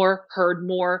 saw more, heard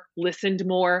more, listened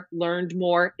more, learned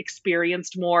more,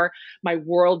 experienced more. My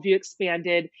worldview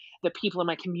expanded. The people in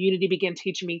my community began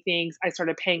teaching me things. I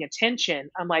started paying attention.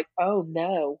 I'm like, oh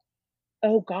no,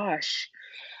 oh gosh.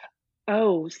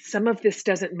 Oh, some of this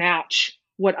doesn't match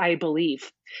what I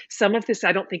believe. Some of this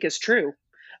I don't think is true.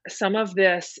 Some of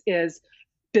this is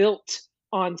built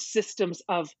on systems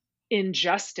of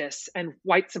injustice and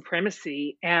white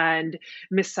supremacy and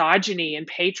misogyny and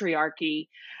patriarchy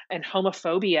and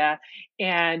homophobia.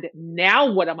 And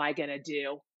now what am I going to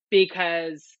do?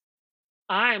 Because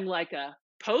I'm like a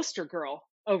poster girl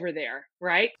over there,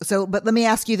 right? So, but let me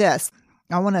ask you this.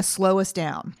 I want to slow us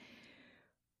down.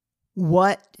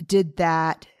 What did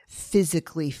that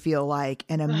physically feel like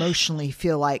and emotionally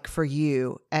feel like for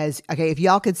you? If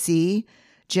y'all could see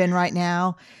Jen right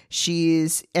now,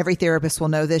 every therapist will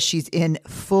know this. She's in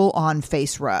full on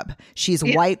face rub. She's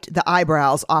wiped the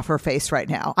eyebrows off her face right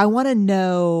now. I want to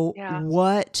know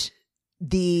what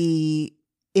the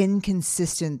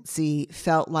inconsistency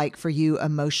felt like for you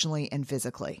emotionally and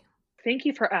physically. Thank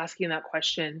you for asking that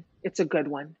question. It's a good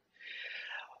one.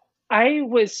 I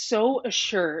was so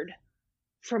assured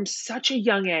from such a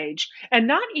young age, and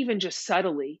not even just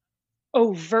subtly,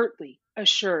 overtly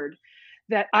assured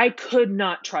that I could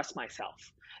not trust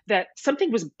myself, that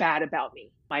something was bad about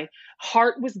me. My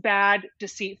heart was bad,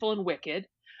 deceitful, and wicked.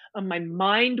 My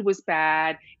mind was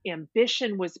bad,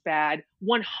 ambition was bad,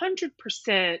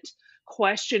 100%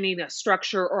 questioning a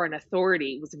structure or an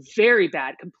authority was very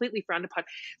bad, completely frowned upon.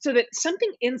 So that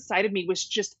something inside of me was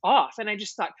just off. And I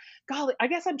just thought, golly, I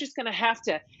guess I'm just going to have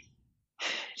to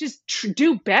just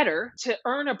do better to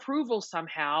earn approval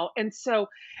somehow. And so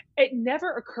it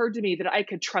never occurred to me that I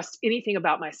could trust anything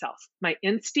about myself, my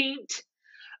instinct,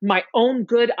 my own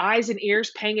good eyes and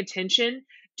ears paying attention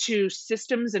to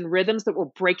systems and rhythms that were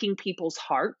breaking people's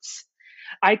hearts.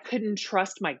 I couldn't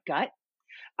trust my gut.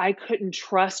 I couldn't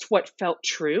trust what felt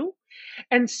true.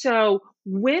 And so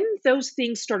when those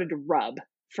things started to rub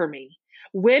for me,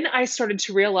 when I started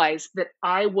to realize that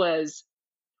I was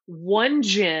one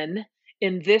Jen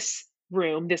in this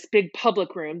room, this big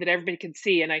public room that everybody could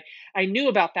see, and I knew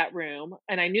about that room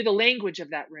and I knew the language of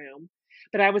that room,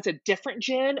 but I was a different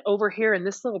Jen over here in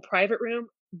this little private room.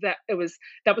 That was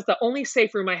the only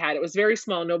safe room I had. It was very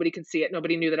small. Nobody could see it.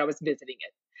 Nobody knew that I was visiting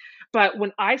it. But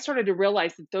when I started to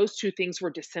realize that those two things were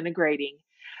disintegrating,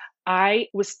 I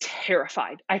was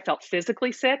terrified. I felt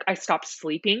physically sick. I stopped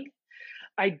sleeping.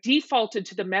 I defaulted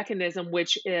to the mechanism,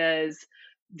 which is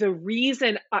the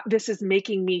reason this is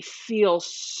making me feel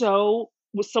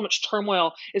with so much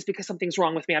turmoil is because something's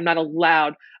wrong with me. I'm not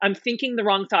allowed. I'm thinking the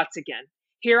wrong thoughts again.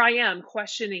 Here I am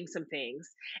questioning some things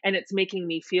and it's making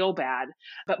me feel bad.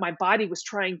 But my body was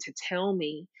trying to tell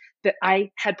me that I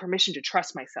had permission to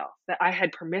trust myself, that I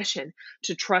had permission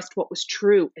to trust what was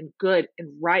true and good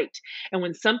and right. And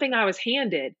when something I was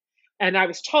handed and I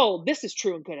was told this is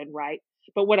true and good and right,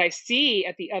 but what I see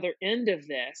at the other end of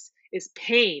this is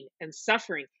pain and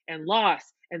suffering and loss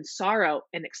and sorrow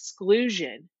and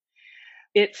exclusion,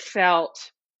 it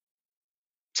felt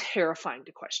terrifying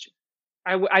to question.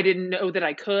 I didn't know that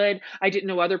I could. I didn't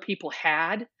know other people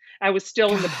had. I was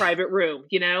still in the private room,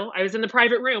 I was in the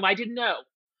private room. I didn't know.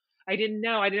 I didn't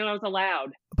know I was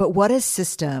allowed. But what a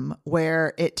system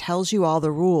where it tells you all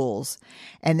the rules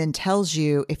and then tells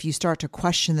you if you start to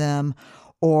question them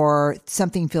or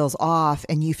something feels off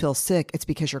and you feel sick, it's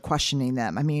because you're questioning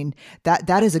them. I mean,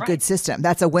 that is a good system.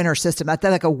 That's a winner system. That's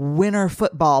like a winner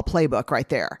football playbook right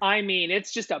there. I mean,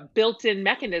 it's just a built-in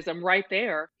mechanism right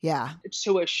there. Yeah.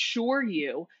 To assure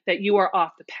you that you are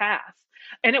off the path.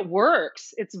 And it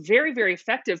works. It's very, very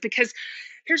effective because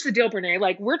here's the deal, Brené,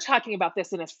 like we're talking about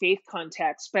this in a faith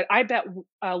context, but I bet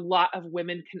a lot of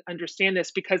women can understand this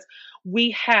because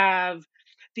we have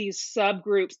these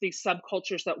subgroups, these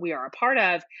subcultures that we are a part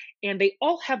of, and they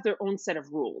all have their own set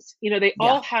of rules. They Yeah.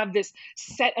 all have this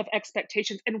set of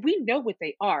expectations, and we know what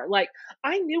they are. Like,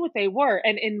 I knew what they were.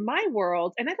 And in my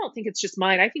world, and I don't think it's just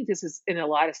mine, I think this is in a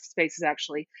lot of spaces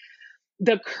actually,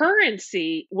 the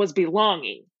currency was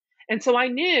belonging. And so I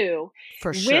knew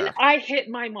For when sure. I hit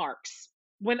my marks,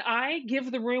 when I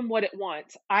give the room what it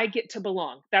wants, I get to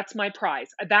belong. That's my prize.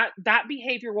 That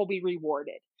behavior will be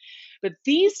rewarded. But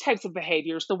these types of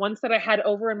behaviors, the ones that I had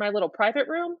over in my little private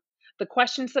room, the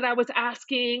questions that I was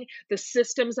asking, the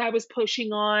systems I was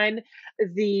pushing on,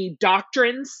 the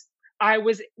doctrines I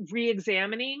was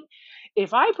re-examining,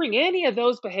 if I bring any of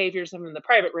those behaviors in the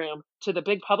private room to the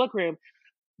big public room,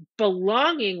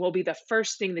 belonging will be the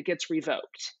first thing that gets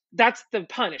revoked. That's the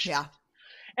punishment. Yeah.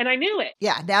 And I knew it.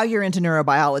 Yeah. Now you're into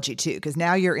neurobiology too, because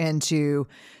now you're into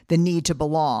the need to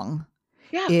belong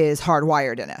Yeah, is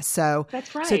hardwired in us. So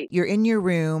that's right. So you're in your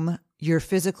room, you're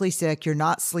physically sick, you're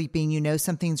not sleeping, you know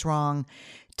something's wrong.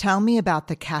 Tell me about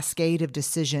the cascade of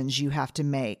decisions you have to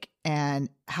make and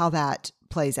how that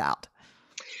plays out.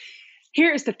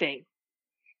 Here's the thing.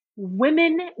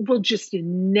 Women will just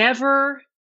never,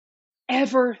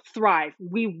 ever thrive.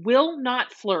 We will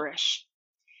not flourish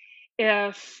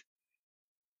if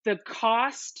the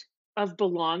cost of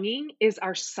belonging is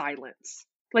our silence.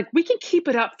 Like, we can keep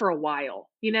it up for a while,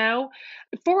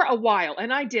 for a while.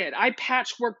 And I did. I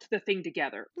patchworked the thing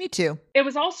together. Me too. It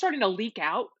was all starting to leak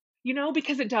out,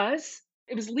 because it does.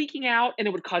 It was leaking out and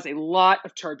it would cause a lot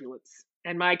of turbulence.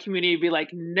 And my community would be like,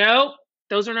 nope,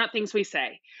 those are not things we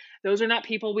say. Those are not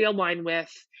people we align with.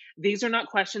 These are not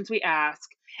questions we ask.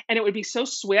 And it would be so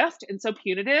swift and so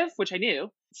punitive, which I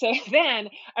knew. So then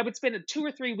I would spend 2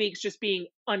 or 3 weeks just being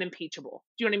unimpeachable.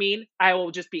 Do you know what I mean? I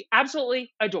will just be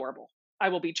absolutely adorable. I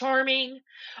will be charming.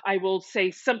 I will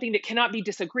say something that cannot be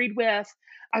disagreed with.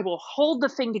 I will hold the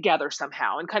thing together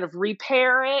somehow and kind of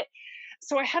repair it.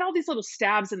 So I had all these little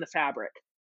stabs in the fabric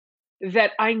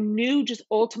that I knew just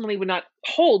ultimately would not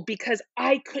hold because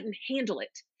I couldn't handle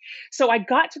it. So I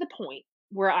got to the point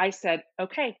where I said,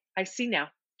 okay, I see now.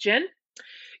 Jen,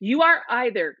 you are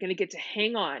either going to get to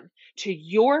hang on to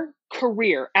your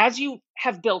career as you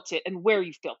have built it and where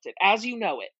you've built it, as you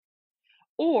know it,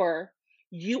 or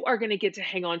you are going to get to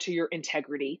hang on to your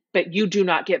integrity, but you do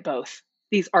not get both.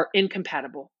 These are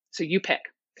incompatible. So you pick.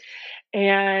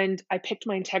 And I picked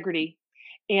my integrity,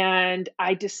 and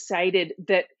I decided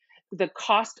that the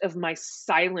cost of my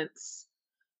silence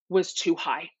was too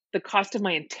high. The cost of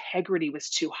my integrity was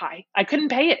too high. I couldn't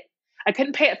pay it. I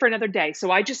couldn't pay it for another day.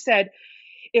 So I just said,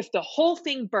 if the whole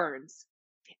thing burns,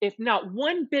 if not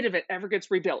one bit of it ever gets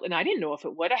rebuilt, and I didn't know if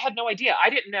it would, I had no idea. I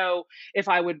didn't know if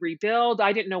I would rebuild.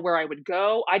 I didn't know where I would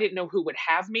go. I didn't know who would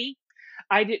have me.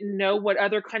 I didn't know what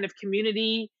other kind of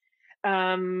community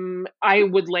I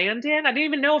would land in. I didn't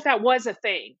even know if that was a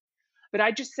thing. But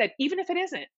I just said, even if it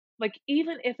isn't,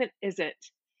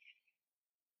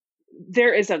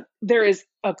 there is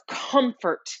a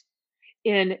comfort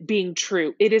in being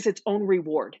true. It is its own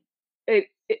reward.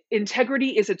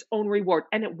 Integrity is its own reward.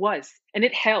 And it was. And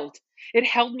it held. It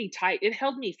held me tight. It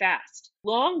held me fast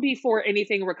long before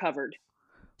anything recovered.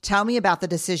 Tell me about the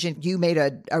decision. You made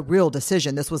a real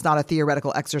decision. This was not a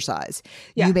theoretical exercise.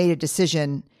 Yeah. You made a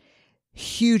decision,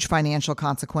 huge financial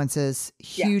consequences,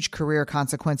 huge career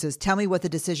consequences. Tell me what the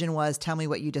decision was. Tell me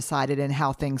what you decided and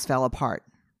how things fell apart.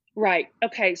 Right.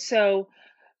 Okay. So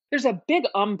there's a big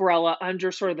umbrella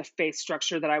under sort of the faith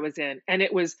structure that I was in. And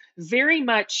it was very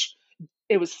much,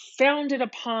 it was founded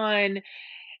upon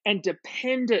and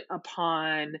dependent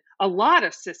upon a lot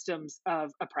of systems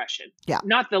of oppression. Yeah.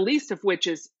 Not the least of which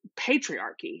is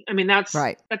patriarchy. I mean, that's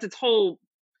right. That's its whole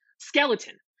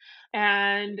skeleton.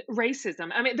 And racism.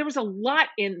 I mean, there was a lot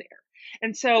in there.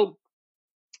 And so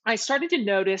I started to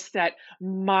notice that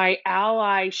my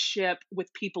allyship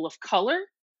with people of color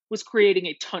was creating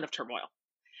a ton of turmoil.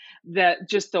 That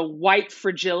just the white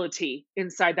fragility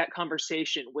inside that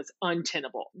conversation was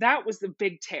untenable. That was the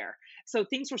big tear. So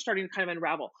things were starting to kind of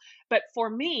unravel. But for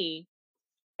me,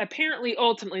 apparently,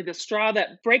 ultimately, the straw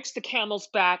that breaks the camel's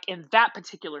back in that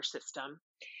particular system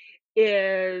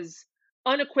is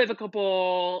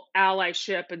unequivocal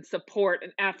allyship and support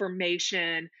and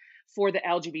affirmation for the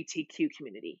LGBTQ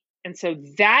community. And so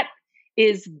that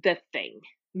is the thing.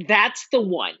 That's the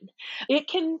one. It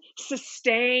can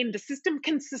sustain, the system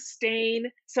can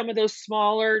sustain some of those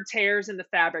smaller tears in the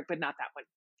fabric, but not that one,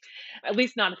 at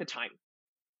least not at the time.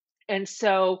 And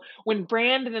so when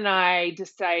Brandon and I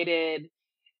decided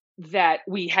that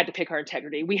we had to pick our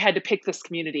integrity, we had to pick this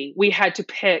community, we had to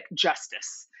pick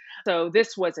justice. So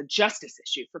this was a justice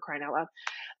issue, for crying out loud.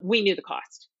 We knew the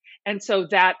cost. And so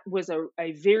that was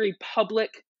a very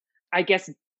public I guess,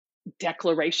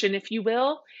 declaration, if you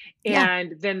will. Yeah.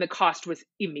 And then the cost was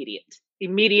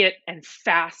immediate and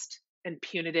fast and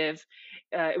punitive.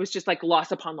 It was just like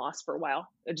loss upon loss for a while.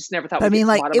 I just never thought But I we'd get mean, to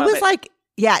the like, bottom it of was it. like,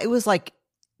 yeah, it was like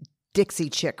Dixie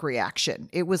Chick reaction.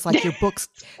 It was like your books.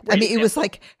 I mean, it was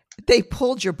like they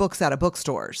pulled your books out of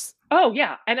bookstores. Oh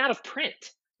yeah. And out of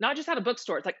print, not just out of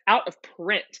bookstores, like out of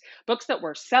print, books that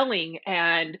were selling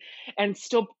and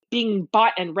still being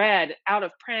bought and read out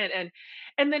of print.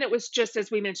 And then it was just,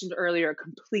 as we mentioned earlier, a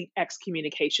complete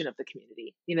excommunication of the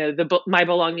community. You know, my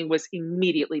belonging was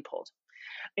immediately pulled.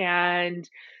 And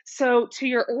so to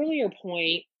your earlier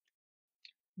point,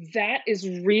 that is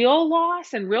real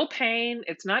loss and real pain.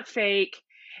 It's not fake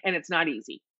and it's not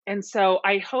easy. And so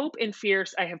I hope in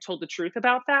Fierce I have told the truth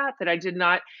about that I did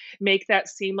not make that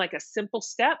seem like a simple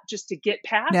step just to get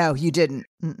past. No, you didn't.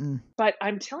 Mm-mm. But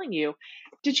I'm telling you,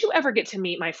 did you ever get to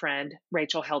meet my friend,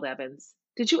 Rachel Held Evans?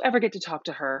 Did you ever get to talk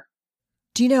to her?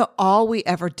 Do you know, all we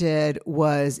ever did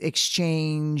was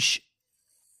exchange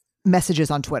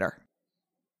messages on Twitter.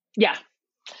 Yeah.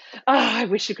 Oh, I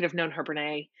wish you could have known her,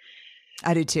 Brené.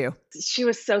 I do too. She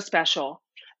was so special.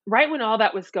 Right when all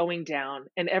that was going down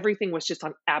and everything was just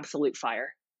on absolute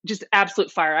fire, just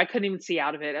absolute fire. I couldn't even see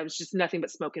out of it. I was just nothing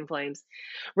but smoke and flames.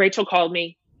 Rachel called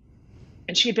me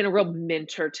and she had been a real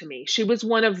mentor to me. She was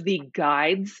one of the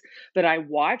guides that I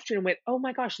watched and went, oh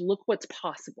my gosh, look what's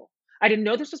possible. I didn't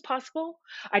know this was possible.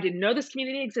 I didn't know this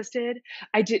community existed.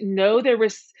 I didn't know there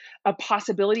was a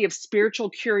possibility of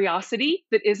spiritual curiosity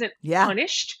that isn't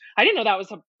punished. I didn't know that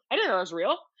was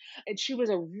real. And she was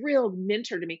a real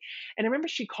mentor to me. And I remember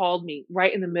she called me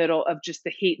right in the middle of just the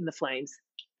heat and the flames.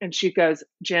 And she goes,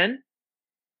 Jen,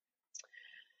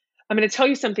 I'm going to tell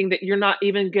you something that you're not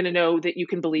even going to know that you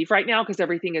can believe right now because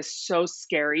everything is so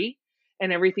scary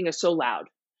and everything is so loud.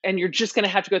 And you're just going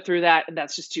to have to go through that. And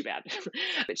that's just too bad.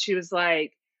 But she was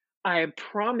like, I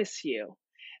promise you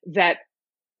that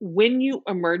when you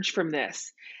emerge from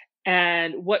this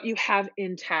and what you have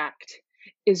intact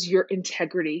is your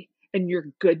integrity and your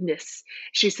goodness.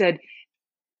 She said,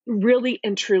 really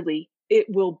and truly, it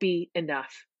will be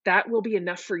enough. That will be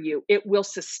enough for you. It will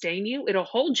sustain you. It'll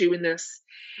hold you in this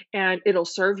and it'll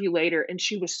serve you later. And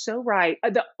she was so right.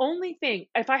 The only thing,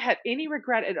 if I had any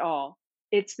regret at all,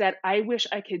 it's that I wish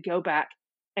I could go back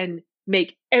and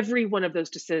make every one of those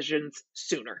decisions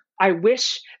sooner. I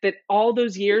wish that all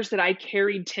those years that I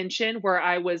carried tension where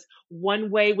I was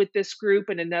one way with this group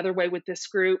and another way with this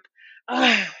group,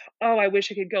 I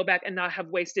wish I could go back and not have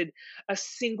wasted a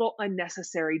single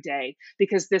unnecessary day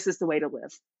because this is the way to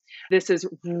live. This is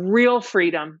real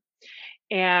freedom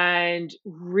and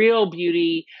real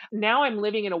beauty. Now I'm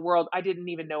living in a world I didn't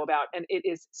even know about, and it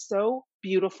is so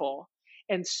beautiful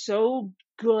and so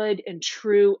good and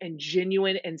true and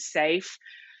genuine and safe.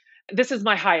 This is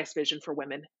my highest vision for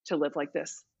women, to live like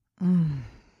this.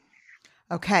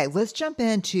 Okay, let's jump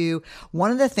into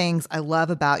one of the things I love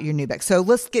about your new book. So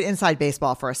let's get inside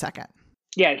baseball for a second.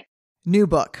 Yay. New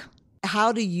book.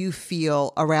 How do you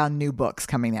feel around new books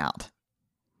coming out?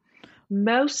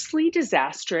 Mostly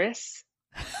disastrous.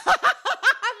 Me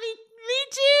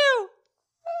too.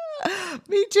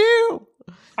 Me too.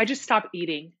 I just stopped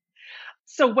eating.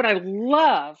 So what I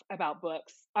love about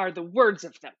books are the words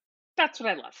of them. That's what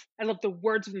I love. I love the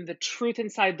words of them, the truth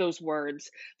inside those words,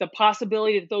 the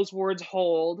possibility that those words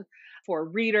hold for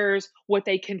readers, what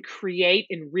they can create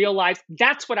in real life.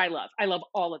 That's what I love. I love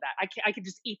all of that. I could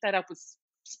just eat that up with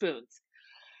spoons.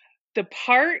 The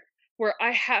part where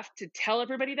I have to tell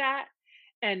everybody that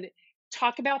and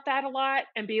talk about that a lot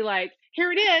and be like,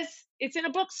 here it is. It's in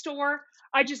a bookstore.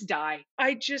 I just die.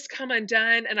 I just come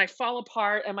undone and I fall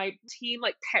apart and my team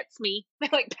like pets me. They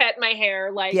like pet my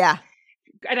hair. Like, yeah.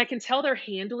 And I can tell they're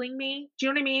handling me. Do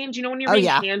you know what I mean? Do you know when you're being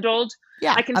handled?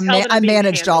 Yeah. I can tell that I'm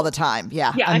managed handled. all the time.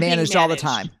 Yeah. Yeah, I'm managed all the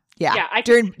time. Yeah.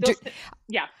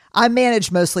 Yeah. I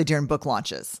manage mostly during book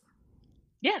launches.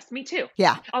 Yes, me too.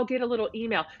 Yeah. I'll get a little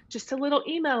email, just a little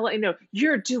email, let you know,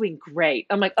 you're doing great.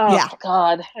 I'm like, oh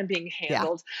God, I'm being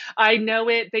handled. Yeah. I know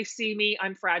it. They see me.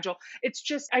 I'm fragile. It's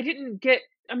just,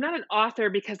 I'm not an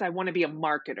author because I want to be a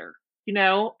marketer. You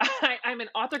know, I'm an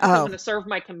author because I want to serve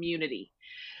my community.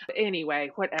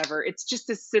 Anyway, whatever. It's just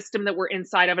a system that we're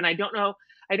inside of. And I don't know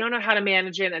how to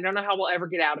manage it. I don't know how we'll ever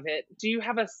get out of it. Do you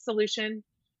have a solution?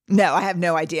 No, I have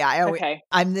no idea.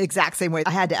 I'm the exact same way.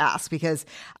 I had to ask because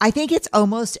I think it's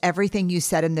almost everything you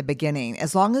said in the beginning.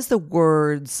 As long as the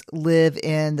words live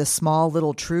in the small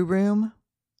little true room,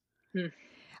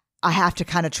 I have to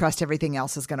kind of trust everything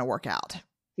else is going to work out.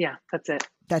 Yeah, that's it.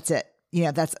 That's it.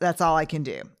 Yeah, that's all I can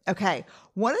do. Okay.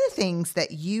 One of the things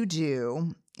that you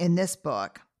do in this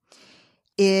book,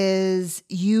 is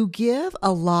you give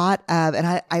a lot of,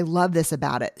 and I love this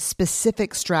about it,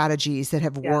 specific strategies that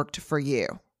have worked for you.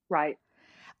 Right.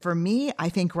 For me, I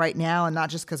think right now, and not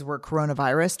just because we're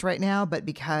coronavirus right now, but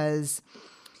because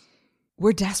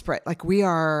we're desperate. Like we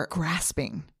are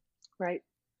grasping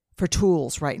for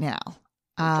tools right now.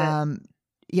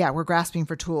 We're grasping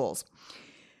for tools.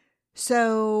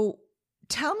 So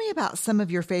tell me about some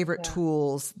of your favorite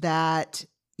tools that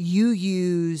you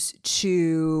use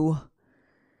to,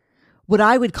 what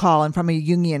I would call, and from a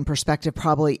Jungian perspective,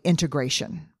 probably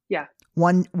integration. Yeah.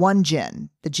 One Jen,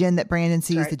 the Jen that Brandon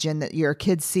sees, the Jen that your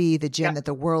kids see, the Jen that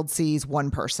the world sees,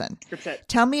 one person. That's it.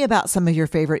 Tell me about some of your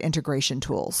favorite integration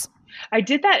tools. I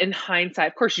did that in hindsight.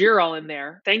 Of course, you're all in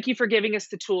there. Thank you for giving us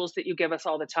the tools that you give us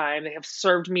all the time. They have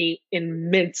served me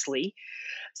immensely.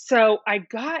 So I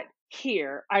got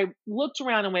here, I looked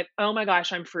around and went, oh my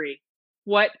gosh, I'm free.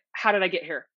 How did I get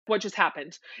here? What just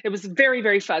happened? It was very,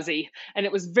 very fuzzy and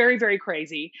it was very, very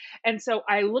crazy. And so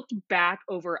I looked back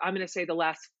over, I'm going to say the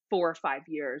last 4 or 5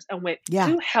 years and went,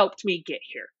 who helped me get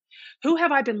here? Who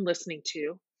have I been listening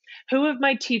to? Who have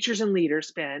my teachers and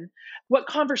leaders been? What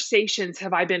conversations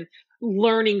have I been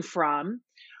learning from?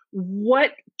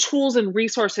 What tools and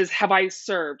resources have I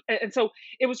served? And so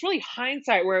it was really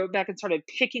hindsight where I went back and started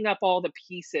picking up all the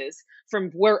pieces from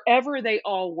wherever they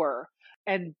all were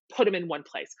and put them in one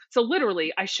place. So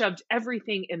literally, I shoved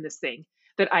everything in this thing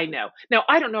that I know. Now,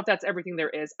 I don't know if that's everything there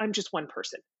is. I'm just one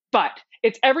person, but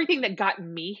it's everything that got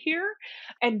me here.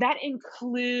 And that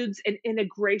includes an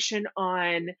integration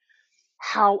on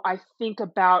how I think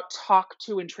about, talk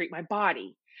to, and treat my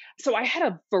body. So I had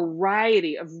a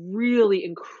variety of really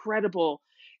incredible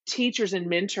teachers and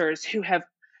mentors who have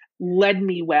led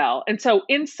me well. And so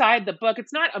inside the book,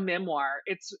 it's not a memoir.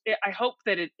 I hope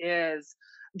that it is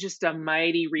just a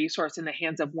mighty resource in the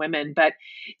hands of women, but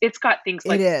it's got things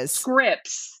like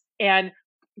scripts and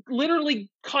literally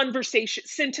conversation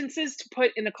sentences to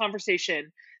put in a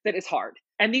conversation that is hard.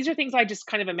 And these are things I just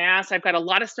kind of amassed. I've got a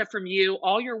lot of stuff from you.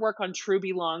 All your work on true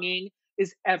belonging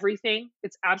is everything.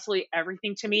 It's absolutely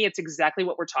everything to me. It's exactly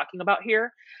what we're talking about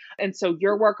here. And so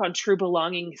your work on true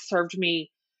belonging served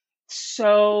me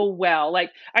so well.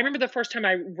 Like I remember the first time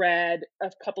I read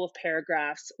a couple of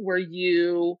paragraphs where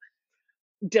you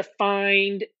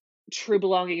defined true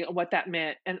belonging and what that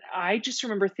meant. And I just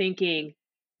remember thinking,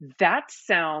 that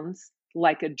sounds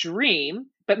like a dream,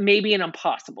 but maybe an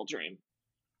impossible dream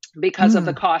because of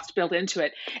the cost built into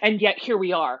it. And yet here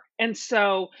we are. And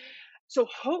so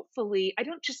hopefully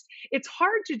it's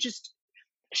hard to just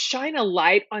shine a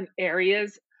light on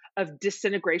areas of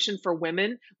disintegration for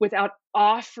women without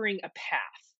offering a path.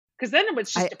 Because then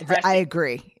it's just depressing. I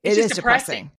agree. It is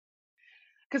depressing.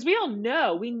 Because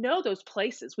we know those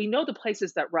places. We know the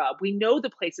places that rub. We know the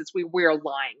places we're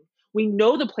lying. We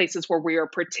know the places where we are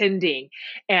pretending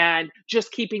and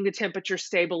just keeping the temperature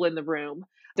stable in the room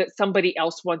that somebody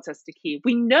else wants us to keep.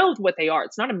 We know what they are.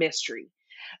 It's not a mystery.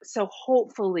 So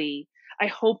hopefully, I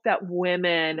hope that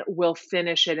women will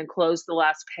finish it and close the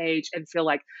last page and feel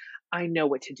like, I know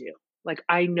what to do. Like,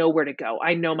 I know where to go.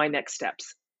 I know my next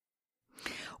steps.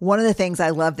 One of the things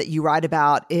I love that you write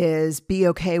about is be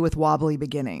okay with wobbly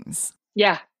beginnings.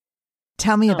 Yeah.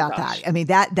 Tell me about that. I mean,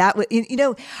 that would,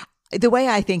 the way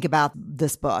I think about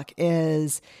this book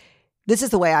is, this is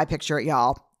the way I picture it,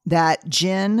 y'all, that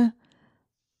Jen,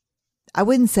 I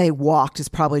wouldn't say walked is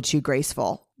probably too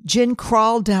graceful. Jen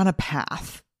crawled down a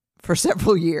path for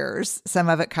several years, some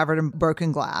of it covered in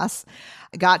broken glass,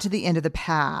 got to the end of the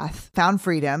path, found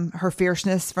freedom, her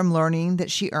fierceness from learning that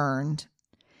she earned,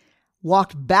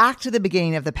 walked back to the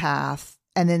beginning of the path,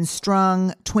 and then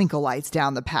strung twinkle lights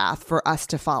down the path for us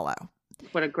to follow.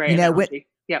 What a great analogy.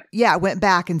 Went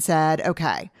back and said,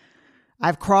 okay,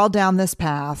 I've crawled down this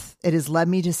path. It has led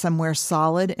me to somewhere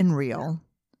solid and real.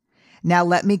 Now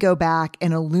let me go back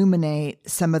and illuminate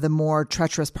some of the more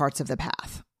treacherous parts of the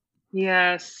path.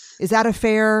 Yes. Is that a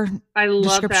fair I love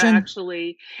description? That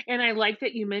actually. And I like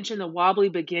that you mentioned the wobbly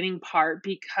beginning part,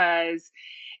 because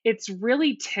it's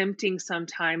really tempting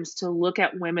sometimes to look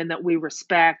at women that we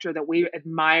respect or that we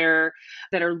admire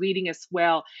that are leading us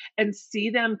well and see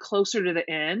them closer to the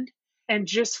end and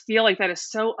just feel like that is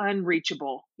so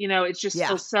unreachable. It just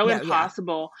feels so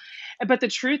impossible. Yeah. But the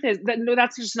truth is that no,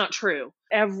 that's just not true.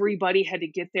 Everybody had to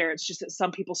get there. It's just that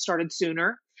some people started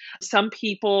sooner. Some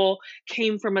people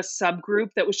came from a subgroup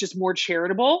that was just more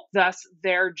charitable. Thus,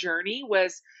 their journey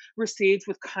was received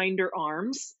with kinder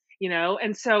arms,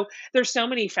 and so there's so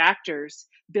many factors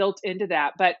built into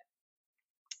that, but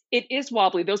it is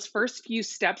wobbly. Those first few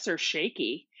steps are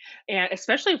shaky. And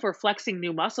especially if we're flexing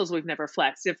new muscles we've never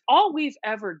flexed. If all we've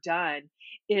ever done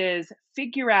is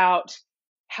figure out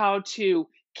how to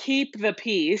keep the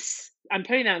peace. I'm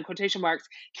putting that in quotation marks,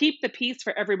 keep the peace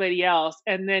for everybody else.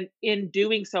 And then in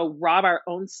doing so, rob our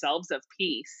own selves of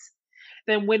peace.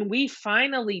 Then when we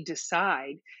finally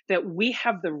decide that we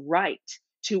have the right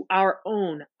to our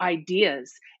own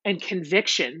ideas and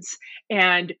convictions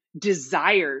and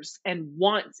desires and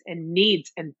wants and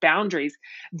needs and boundaries,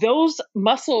 those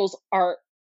muscles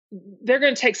they're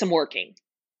going to take some working.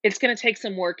 It's going to take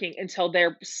some working until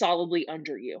they're solidly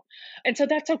under you. And so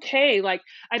that's okay. Like,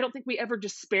 I don't think we ever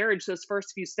disparage those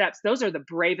first few steps. Those are the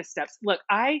bravest steps. Look,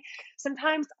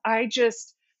 sometimes I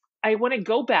want to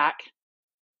go back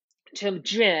to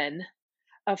Jen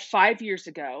of 5 years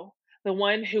ago, the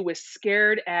one who was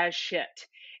scared as shit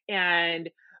and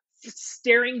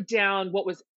staring down what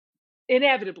was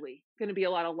inevitably going to be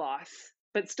a lot of loss,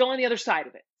 but still on the other side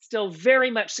of it, still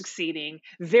very much succeeding,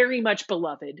 very much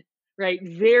beloved, right?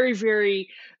 Very, very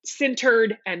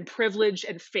centered and privileged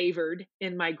and favored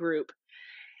in my group.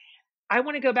 I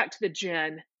want to go back to the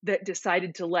Jen that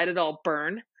decided to let it all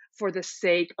burn for the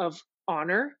sake of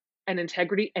honor and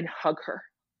integrity and hug her.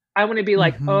 I want to be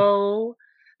like, oh,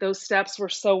 those steps were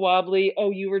so wobbly. Oh,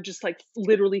 you were just like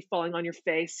literally falling on your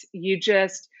face.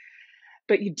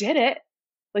 But you did it.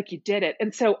 Like, you did it.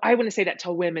 And so I want to say that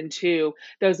to women too.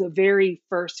 Those very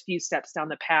first few steps down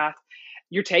the path,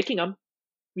 you're taking them.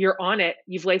 You're on it.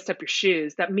 You've laced up your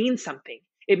shoes. That means something.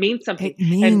 It means something. It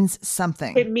means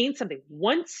something. It means something.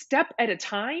 One step at a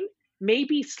time may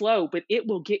be slow, but it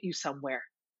will get you somewhere.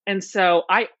 And so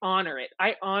I honor it.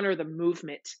 I honor the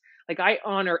movement. Like, I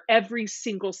honor every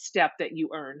single step that you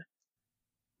earn.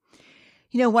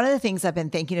 You know, one of the things I've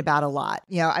been thinking about a lot,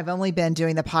 I've only been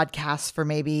doing the podcast for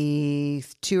maybe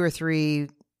 2 or 3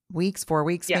 weeks, 4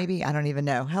 weeks, maybe. I don't even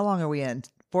know. How long are we in?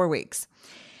 4 weeks.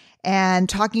 And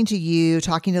talking to you,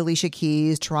 talking to Alicia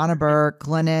Keys, Tarana Burke,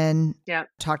 Glennon,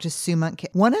 talked to Sue Monk.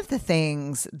 One of the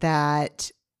things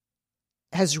that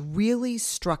has really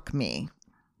struck me,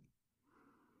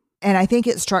 and I think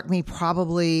it struck me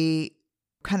probably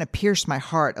kind of pierced my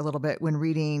heart a little bit when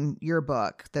reading your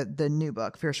book, the new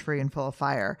book, Fierce, Free, and Full of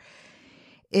Fire,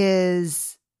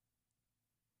 is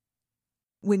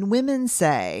when women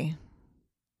say,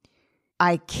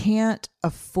 I can't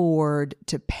afford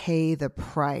to pay the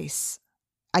price.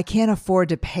 I can't afford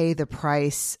to pay the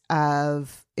price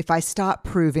of, if I stop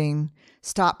proving,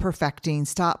 stop perfecting,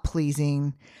 stop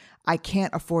pleasing, I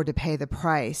can't afford to pay the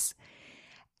price.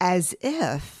 As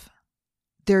if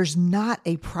there's not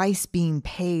a price being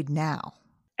paid now.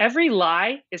 Every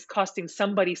lie is costing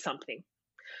somebody something.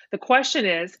 The question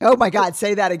is, oh my God,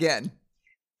 say that again.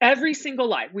 Every single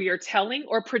lie we are telling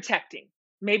or protecting.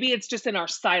 Maybe it's just in our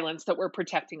silence that we're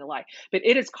protecting a lie, but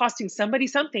it is costing somebody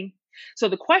something. So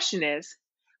the question is,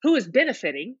 who is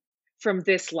benefiting from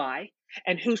this lie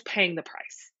and who's paying the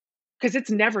price? Because it's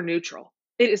never neutral.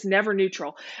 It is never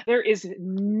neutral. There is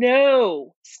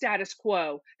no status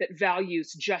quo that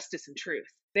values justice and truth.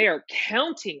 They are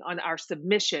counting on our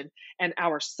submission and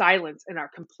our silence and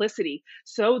our complicity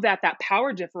so that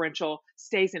power differential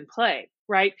stays in play,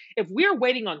 right? If we're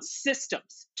waiting on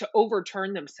systems to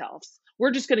overturn themselves,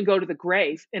 we're just going to go to the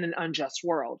grave in an unjust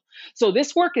world. So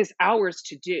this work is ours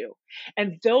to do.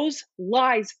 And those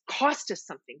lies cost us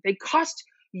something. They cost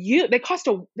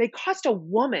a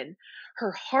woman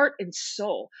her heart and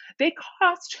soul. They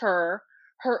cost her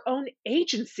her own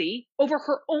agency over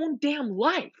her own damn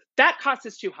life. That cost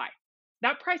is too high.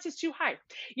 That price is too high.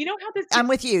 You know how this... I'm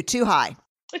with you. Too high.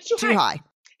 It's too high.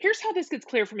 Here's how this gets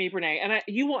clear for me, Brené, and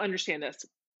you will understand this.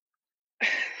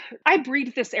 I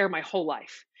breathed this air my whole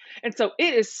life. And so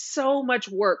it is so much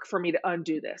work for me to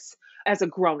undo this as a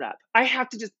grown-up. I have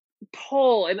to just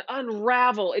pull and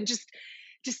unravel and just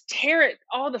tear it,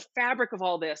 all the fabric of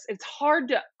all this. It's hard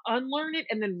to unlearn it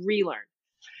and then relearn.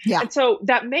 Yeah. And so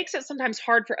that makes it sometimes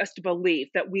hard for us to believe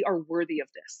that we are worthy of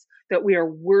this, that we are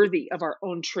worthy of our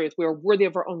own truth. We are worthy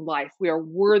of our own life. We are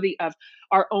worthy of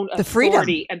our own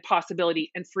authority and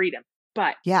possibility and freedom.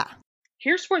 But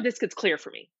here's where this gets clear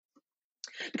for me.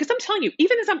 Because I'm telling you,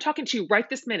 even as I'm talking to you right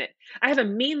this minute, I have a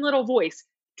mean little voice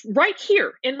right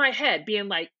here in my head being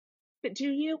like, but do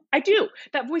you? I do.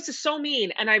 That voice is so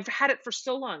mean and I've had it for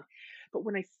so long. But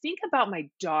when I think about my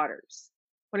daughters,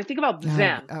 when I think about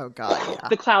them,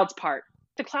 the clouds part.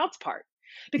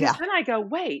 Because then I go,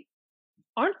 wait,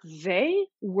 aren't they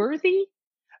worthy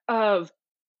of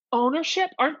ownership?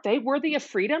 Aren't they worthy of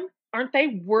freedom? Aren't they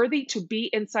worthy to be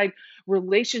inside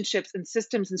relationships and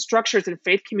systems and structures and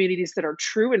faith communities that are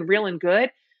true and real and good?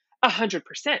 100%.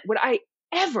 Would I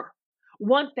ever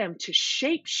want them to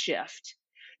shape shift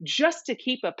just to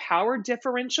keep a power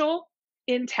differential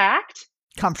intact?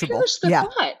 Comfortable. Here's the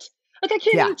thought. Like, I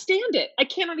can't even stand it. I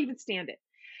cannot even stand it.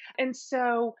 And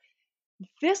so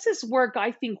this is work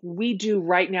I think we do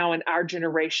right now in our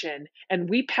generation, and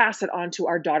we pass it on to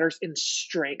our daughters in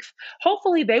strength.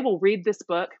 Hopefully, they will read this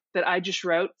book that I just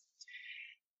wrote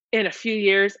in a few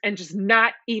years and just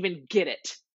not even get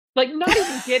it. Like, not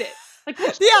even get it. Like,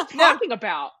 what's she talking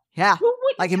about? Yeah. Who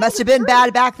wouldn't Like, it tell must the have been truth?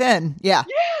 bad back then. Yeah.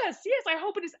 Yes. I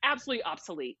hope it is absolutely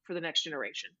obsolete for the next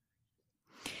generation.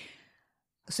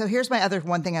 So here's my other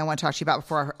one thing I want to talk to you about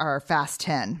before our Fast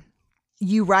 10.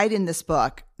 You write in this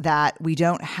book that we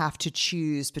don't have to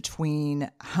choose between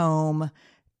home,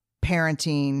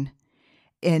 parenting,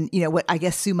 and, you know, what I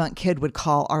guess Sue Monk Kidd would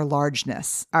call our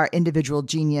largeness, our individual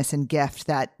genius and gift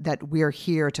that we're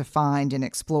here to find and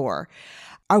explore.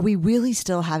 Are we really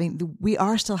still we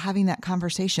are still having that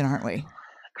conversation, aren't we?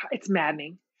 It's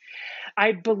maddening.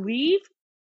 I believe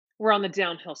we're on the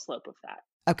downhill slope of that.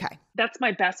 Okay. That's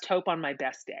my best hope on my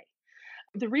best day.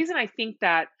 The reason I think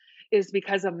that is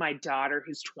because of my daughter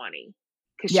who's 20.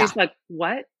 Because she's like,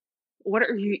 what? What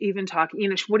are you even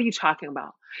talking? What are you talking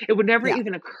about? It would never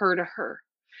even occur to her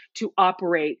to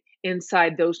operate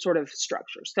inside those sort of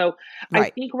structures. So I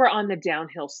think we're on the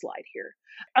downhill slide here.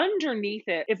 Underneath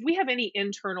it, if we have any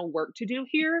internal work to do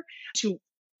here to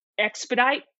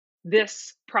expedite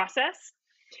this process,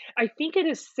 I think it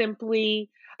is simply,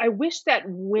 I wish that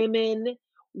women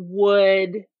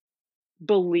would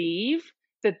believe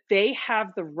that they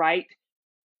have the right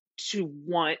to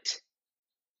want.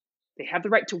 They have the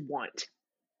right to want.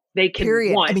 They can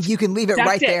want. I mean, you can leave it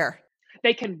right there.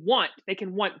 They can want. They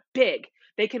can want big.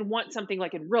 They can want something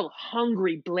like in real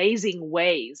hungry, blazing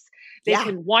ways. They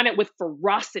can want it with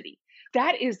ferocity.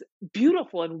 That is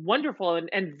beautiful and wonderful.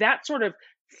 And that sort of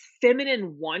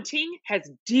feminine wanting has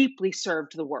deeply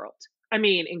served the world. I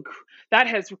mean, that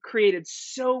has created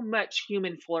so much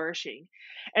human flourishing.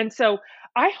 And so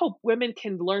I hope women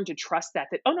can learn to trust that,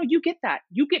 oh no, you get that.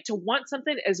 You get to want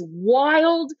something as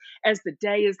wild as the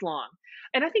day is long.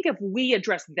 And I think if we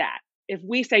address that, if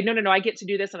we say, no, I get to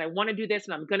do this and I want to do this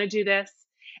and I'm going to do this,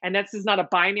 and this is not a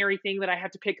binary thing that I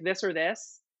have to pick this or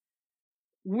this,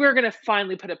 we're going to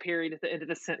finally put a period at the end of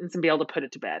the sentence and be able to put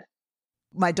it to bed.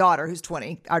 My daughter, who's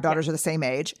 20, our daughters are the same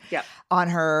age. Yeah. On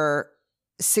her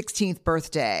 16th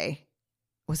birthday,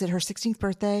 was it her 16th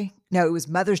birthday? No, it was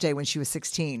Mother's Day when she was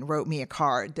 16, wrote me a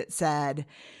card that said,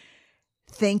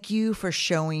 "Thank you for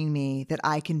showing me that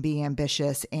I can be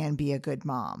ambitious and be a good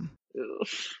mom."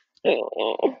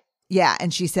 Oh. Yeah.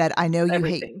 And she said, "I know you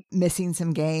Everything. hate missing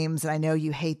some games and I know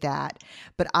you hate that,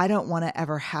 but I don't want to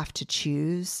ever have to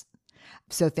choose.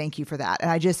 So thank you for that." And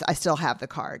I still have the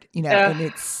card, and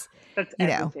it's, that's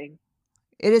everything.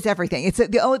 It is everything. It's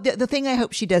the thing I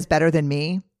hope she does better than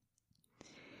me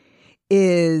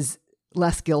is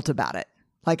less guilt about it.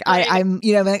 Like I'm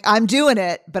doing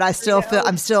it, but I still feel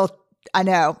I'm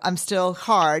still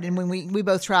hard. And when we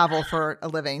both travel for a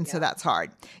living, so that's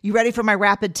hard. You ready for my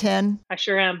rapid 10? I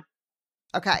sure am.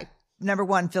 Okay. Number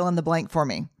 1, fill in the blank for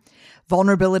me.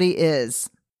 Vulnerability is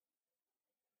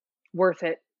worth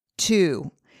it. 2,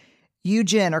 you,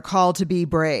 Jen, are called to be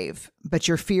brave, but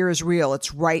your fear is real.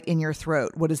 It's right in your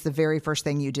throat. What is the very first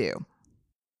thing you do?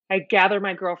 I gather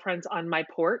my girlfriends on my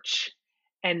porch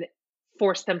and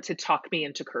force them to talk me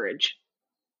into courage.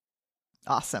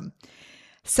 Awesome.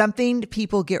 Something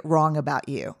people get wrong about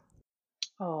you.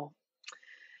 Oh,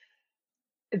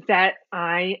 that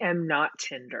I am not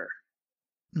tender,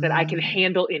 that I can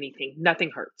handle anything.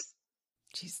 Nothing hurts.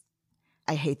 Jeez.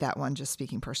 I hate that one, just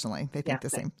speaking personally. They think the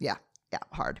same. Yeah. Yeah.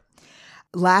 Hard.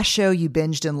 Last show you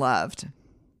binged and loved?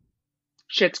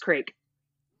 Schitt's Creek.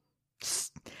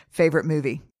 Favorite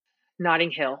movie?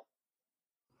 Notting Hill.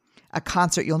 A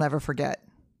concert you'll never forget?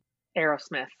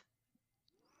 Aerosmith.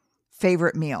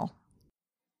 Favorite meal?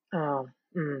 Oh,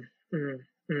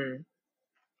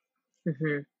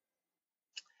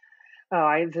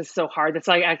 Oh, this is so hard. That's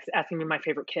like asking me my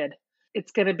favorite kid.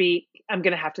 It's going to be, I'm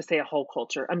going to have to say a whole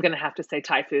culture. I'm going to have to say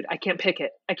Thai food. I can't pick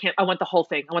it. I want the whole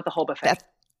thing. I want the whole buffet.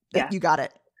 You got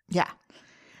it. Yeah.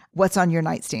 What's on your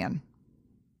nightstand?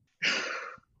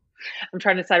 I'm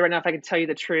trying to decide right now if I can tell you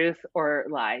the truth or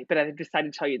lie, but I've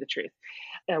decided to tell you the truth.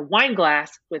 A wine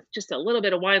glass with just a little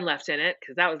bit of wine left in it,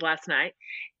 because that was last night.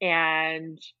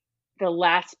 And the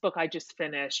last book I just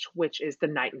finished, which is The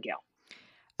Nightingale.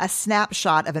 A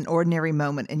snapshot of an ordinary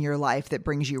moment in your life that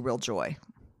brings you real joy.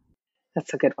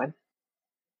 That's a good one.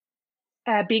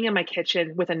 Being in my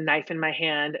kitchen with a knife in my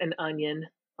hand, an onion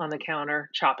on the counter,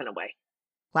 chopping away.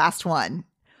 Last one.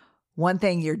 One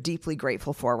thing you're deeply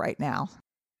grateful for right now.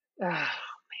 Oh, man.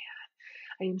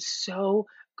 I am so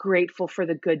grateful for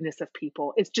the goodness of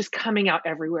people. It's just coming out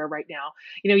everywhere right now.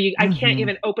 I can't Mm-hmm.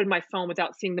 even open my phone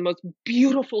without seeing the most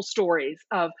beautiful stories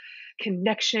of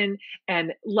connection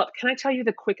and love. Can I tell you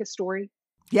the quickest story?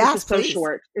 This Yes, is so please.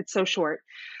 short. It's so short.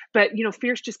 But,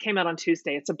 Fierce just came out on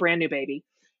Tuesday. It's a brand new baby.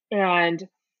 And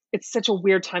it's such a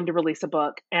weird time to release a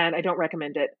book, and I don't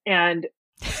recommend it. And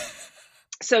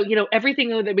so, everything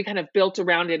that we kind of built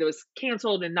around it was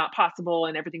canceled and not possible,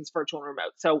 and everything's virtual and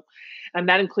remote. So, and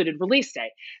that included release day.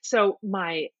 So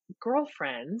my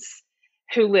girlfriends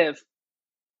who live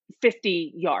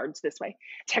 50 yards this way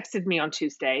texted me on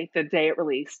Tuesday, the day it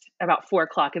released, about 4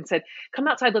 o'clock, and said, "Come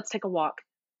outside, let's take a walk.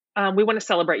 We want to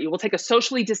celebrate you. We'll take a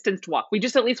socially distanced walk. We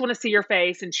just at least want to see your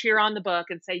face and cheer on the book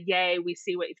and say, yay, we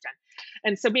see what you've done."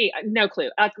 And so me, no clue,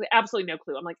 absolutely no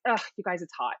clue. I'm like, ugh, you guys,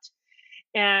 it's hot.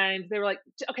 And they were like,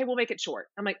 "Okay, we'll make it short."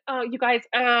 I'm like, "Oh, you guys,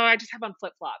 I just have on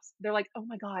flip flops." They're like, "Oh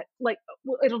my God, like,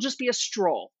 well, it'll just be a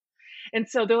stroll." And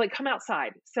so they're like, "Come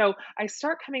outside." So I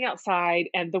start coming outside,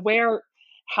 and the way our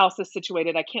house is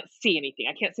situated, I can't see anything.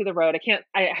 I can't see the road.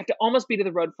 I have to almost be to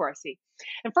the road before I see.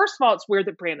 And first of all, it's weird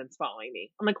that Brandon's following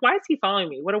me. I'm like, why is he following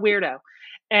me? What a weirdo.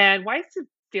 And why is he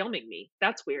filming me?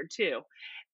 That's weird too.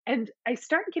 And I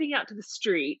start getting out to the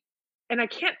street, and I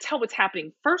can't tell what's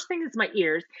happening. First thing is my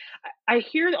ears. I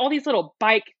hear all these little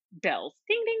bike bells.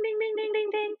 Ding, ding, ding, ding, ding, ding,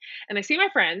 ding. And I see my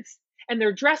friends, and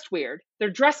they're dressed weird. They're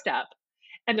dressed up,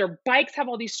 and their bikes have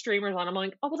all these streamers on. I'm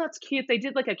like, oh, well, that's cute. They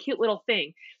did like a cute little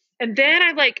thing. And then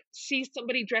I like see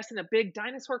somebody dressed in a big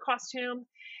dinosaur costume.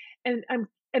 And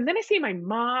then I see my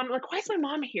mom. I'm like, why is my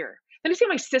mom here? Then I see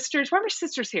my sisters. Why are my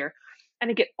sisters here?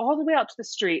 And I get all the way out to the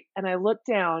street, and I look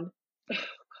down.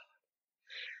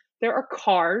 There are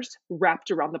cars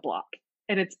wrapped around the block,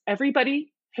 and it's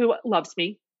everybody who loves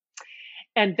me.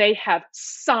 And they have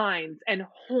signs and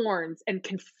horns and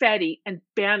confetti and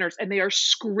banners, and they are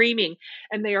screaming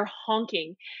and they are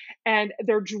honking, and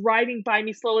they're driving by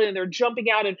me slowly, and they're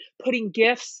jumping out and putting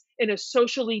gifts in a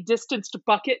socially distanced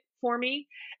bucket for me.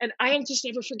 And I'll just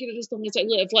never forget it as long as I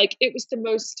live. Like, it was the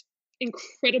most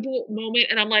incredible moment.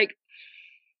 And I'm like,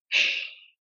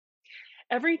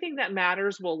 everything that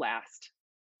matters will last.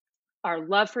 Our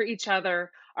love for each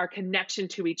other, our connection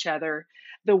to each other,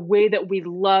 the way that we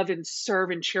love and serve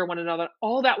and cheer one another,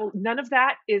 all that, none of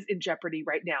that is in jeopardy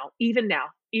right now, even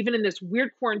in this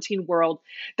weird quarantine world.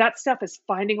 That stuff is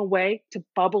finding a way to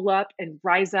bubble up and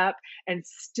rise up and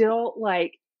still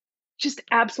like just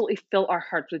absolutely fill our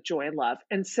hearts with joy and love.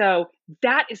 And so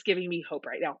that is giving me hope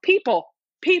right now. People,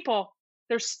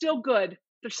 they're still good.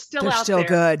 They're still They're out still there.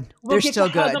 good. We'll They're get still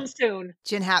to hug good. them soon.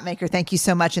 Jen Hatmaker, thank you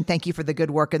so much. And thank you for the good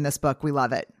work in this book. We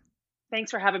love it. Thanks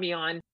for having me on.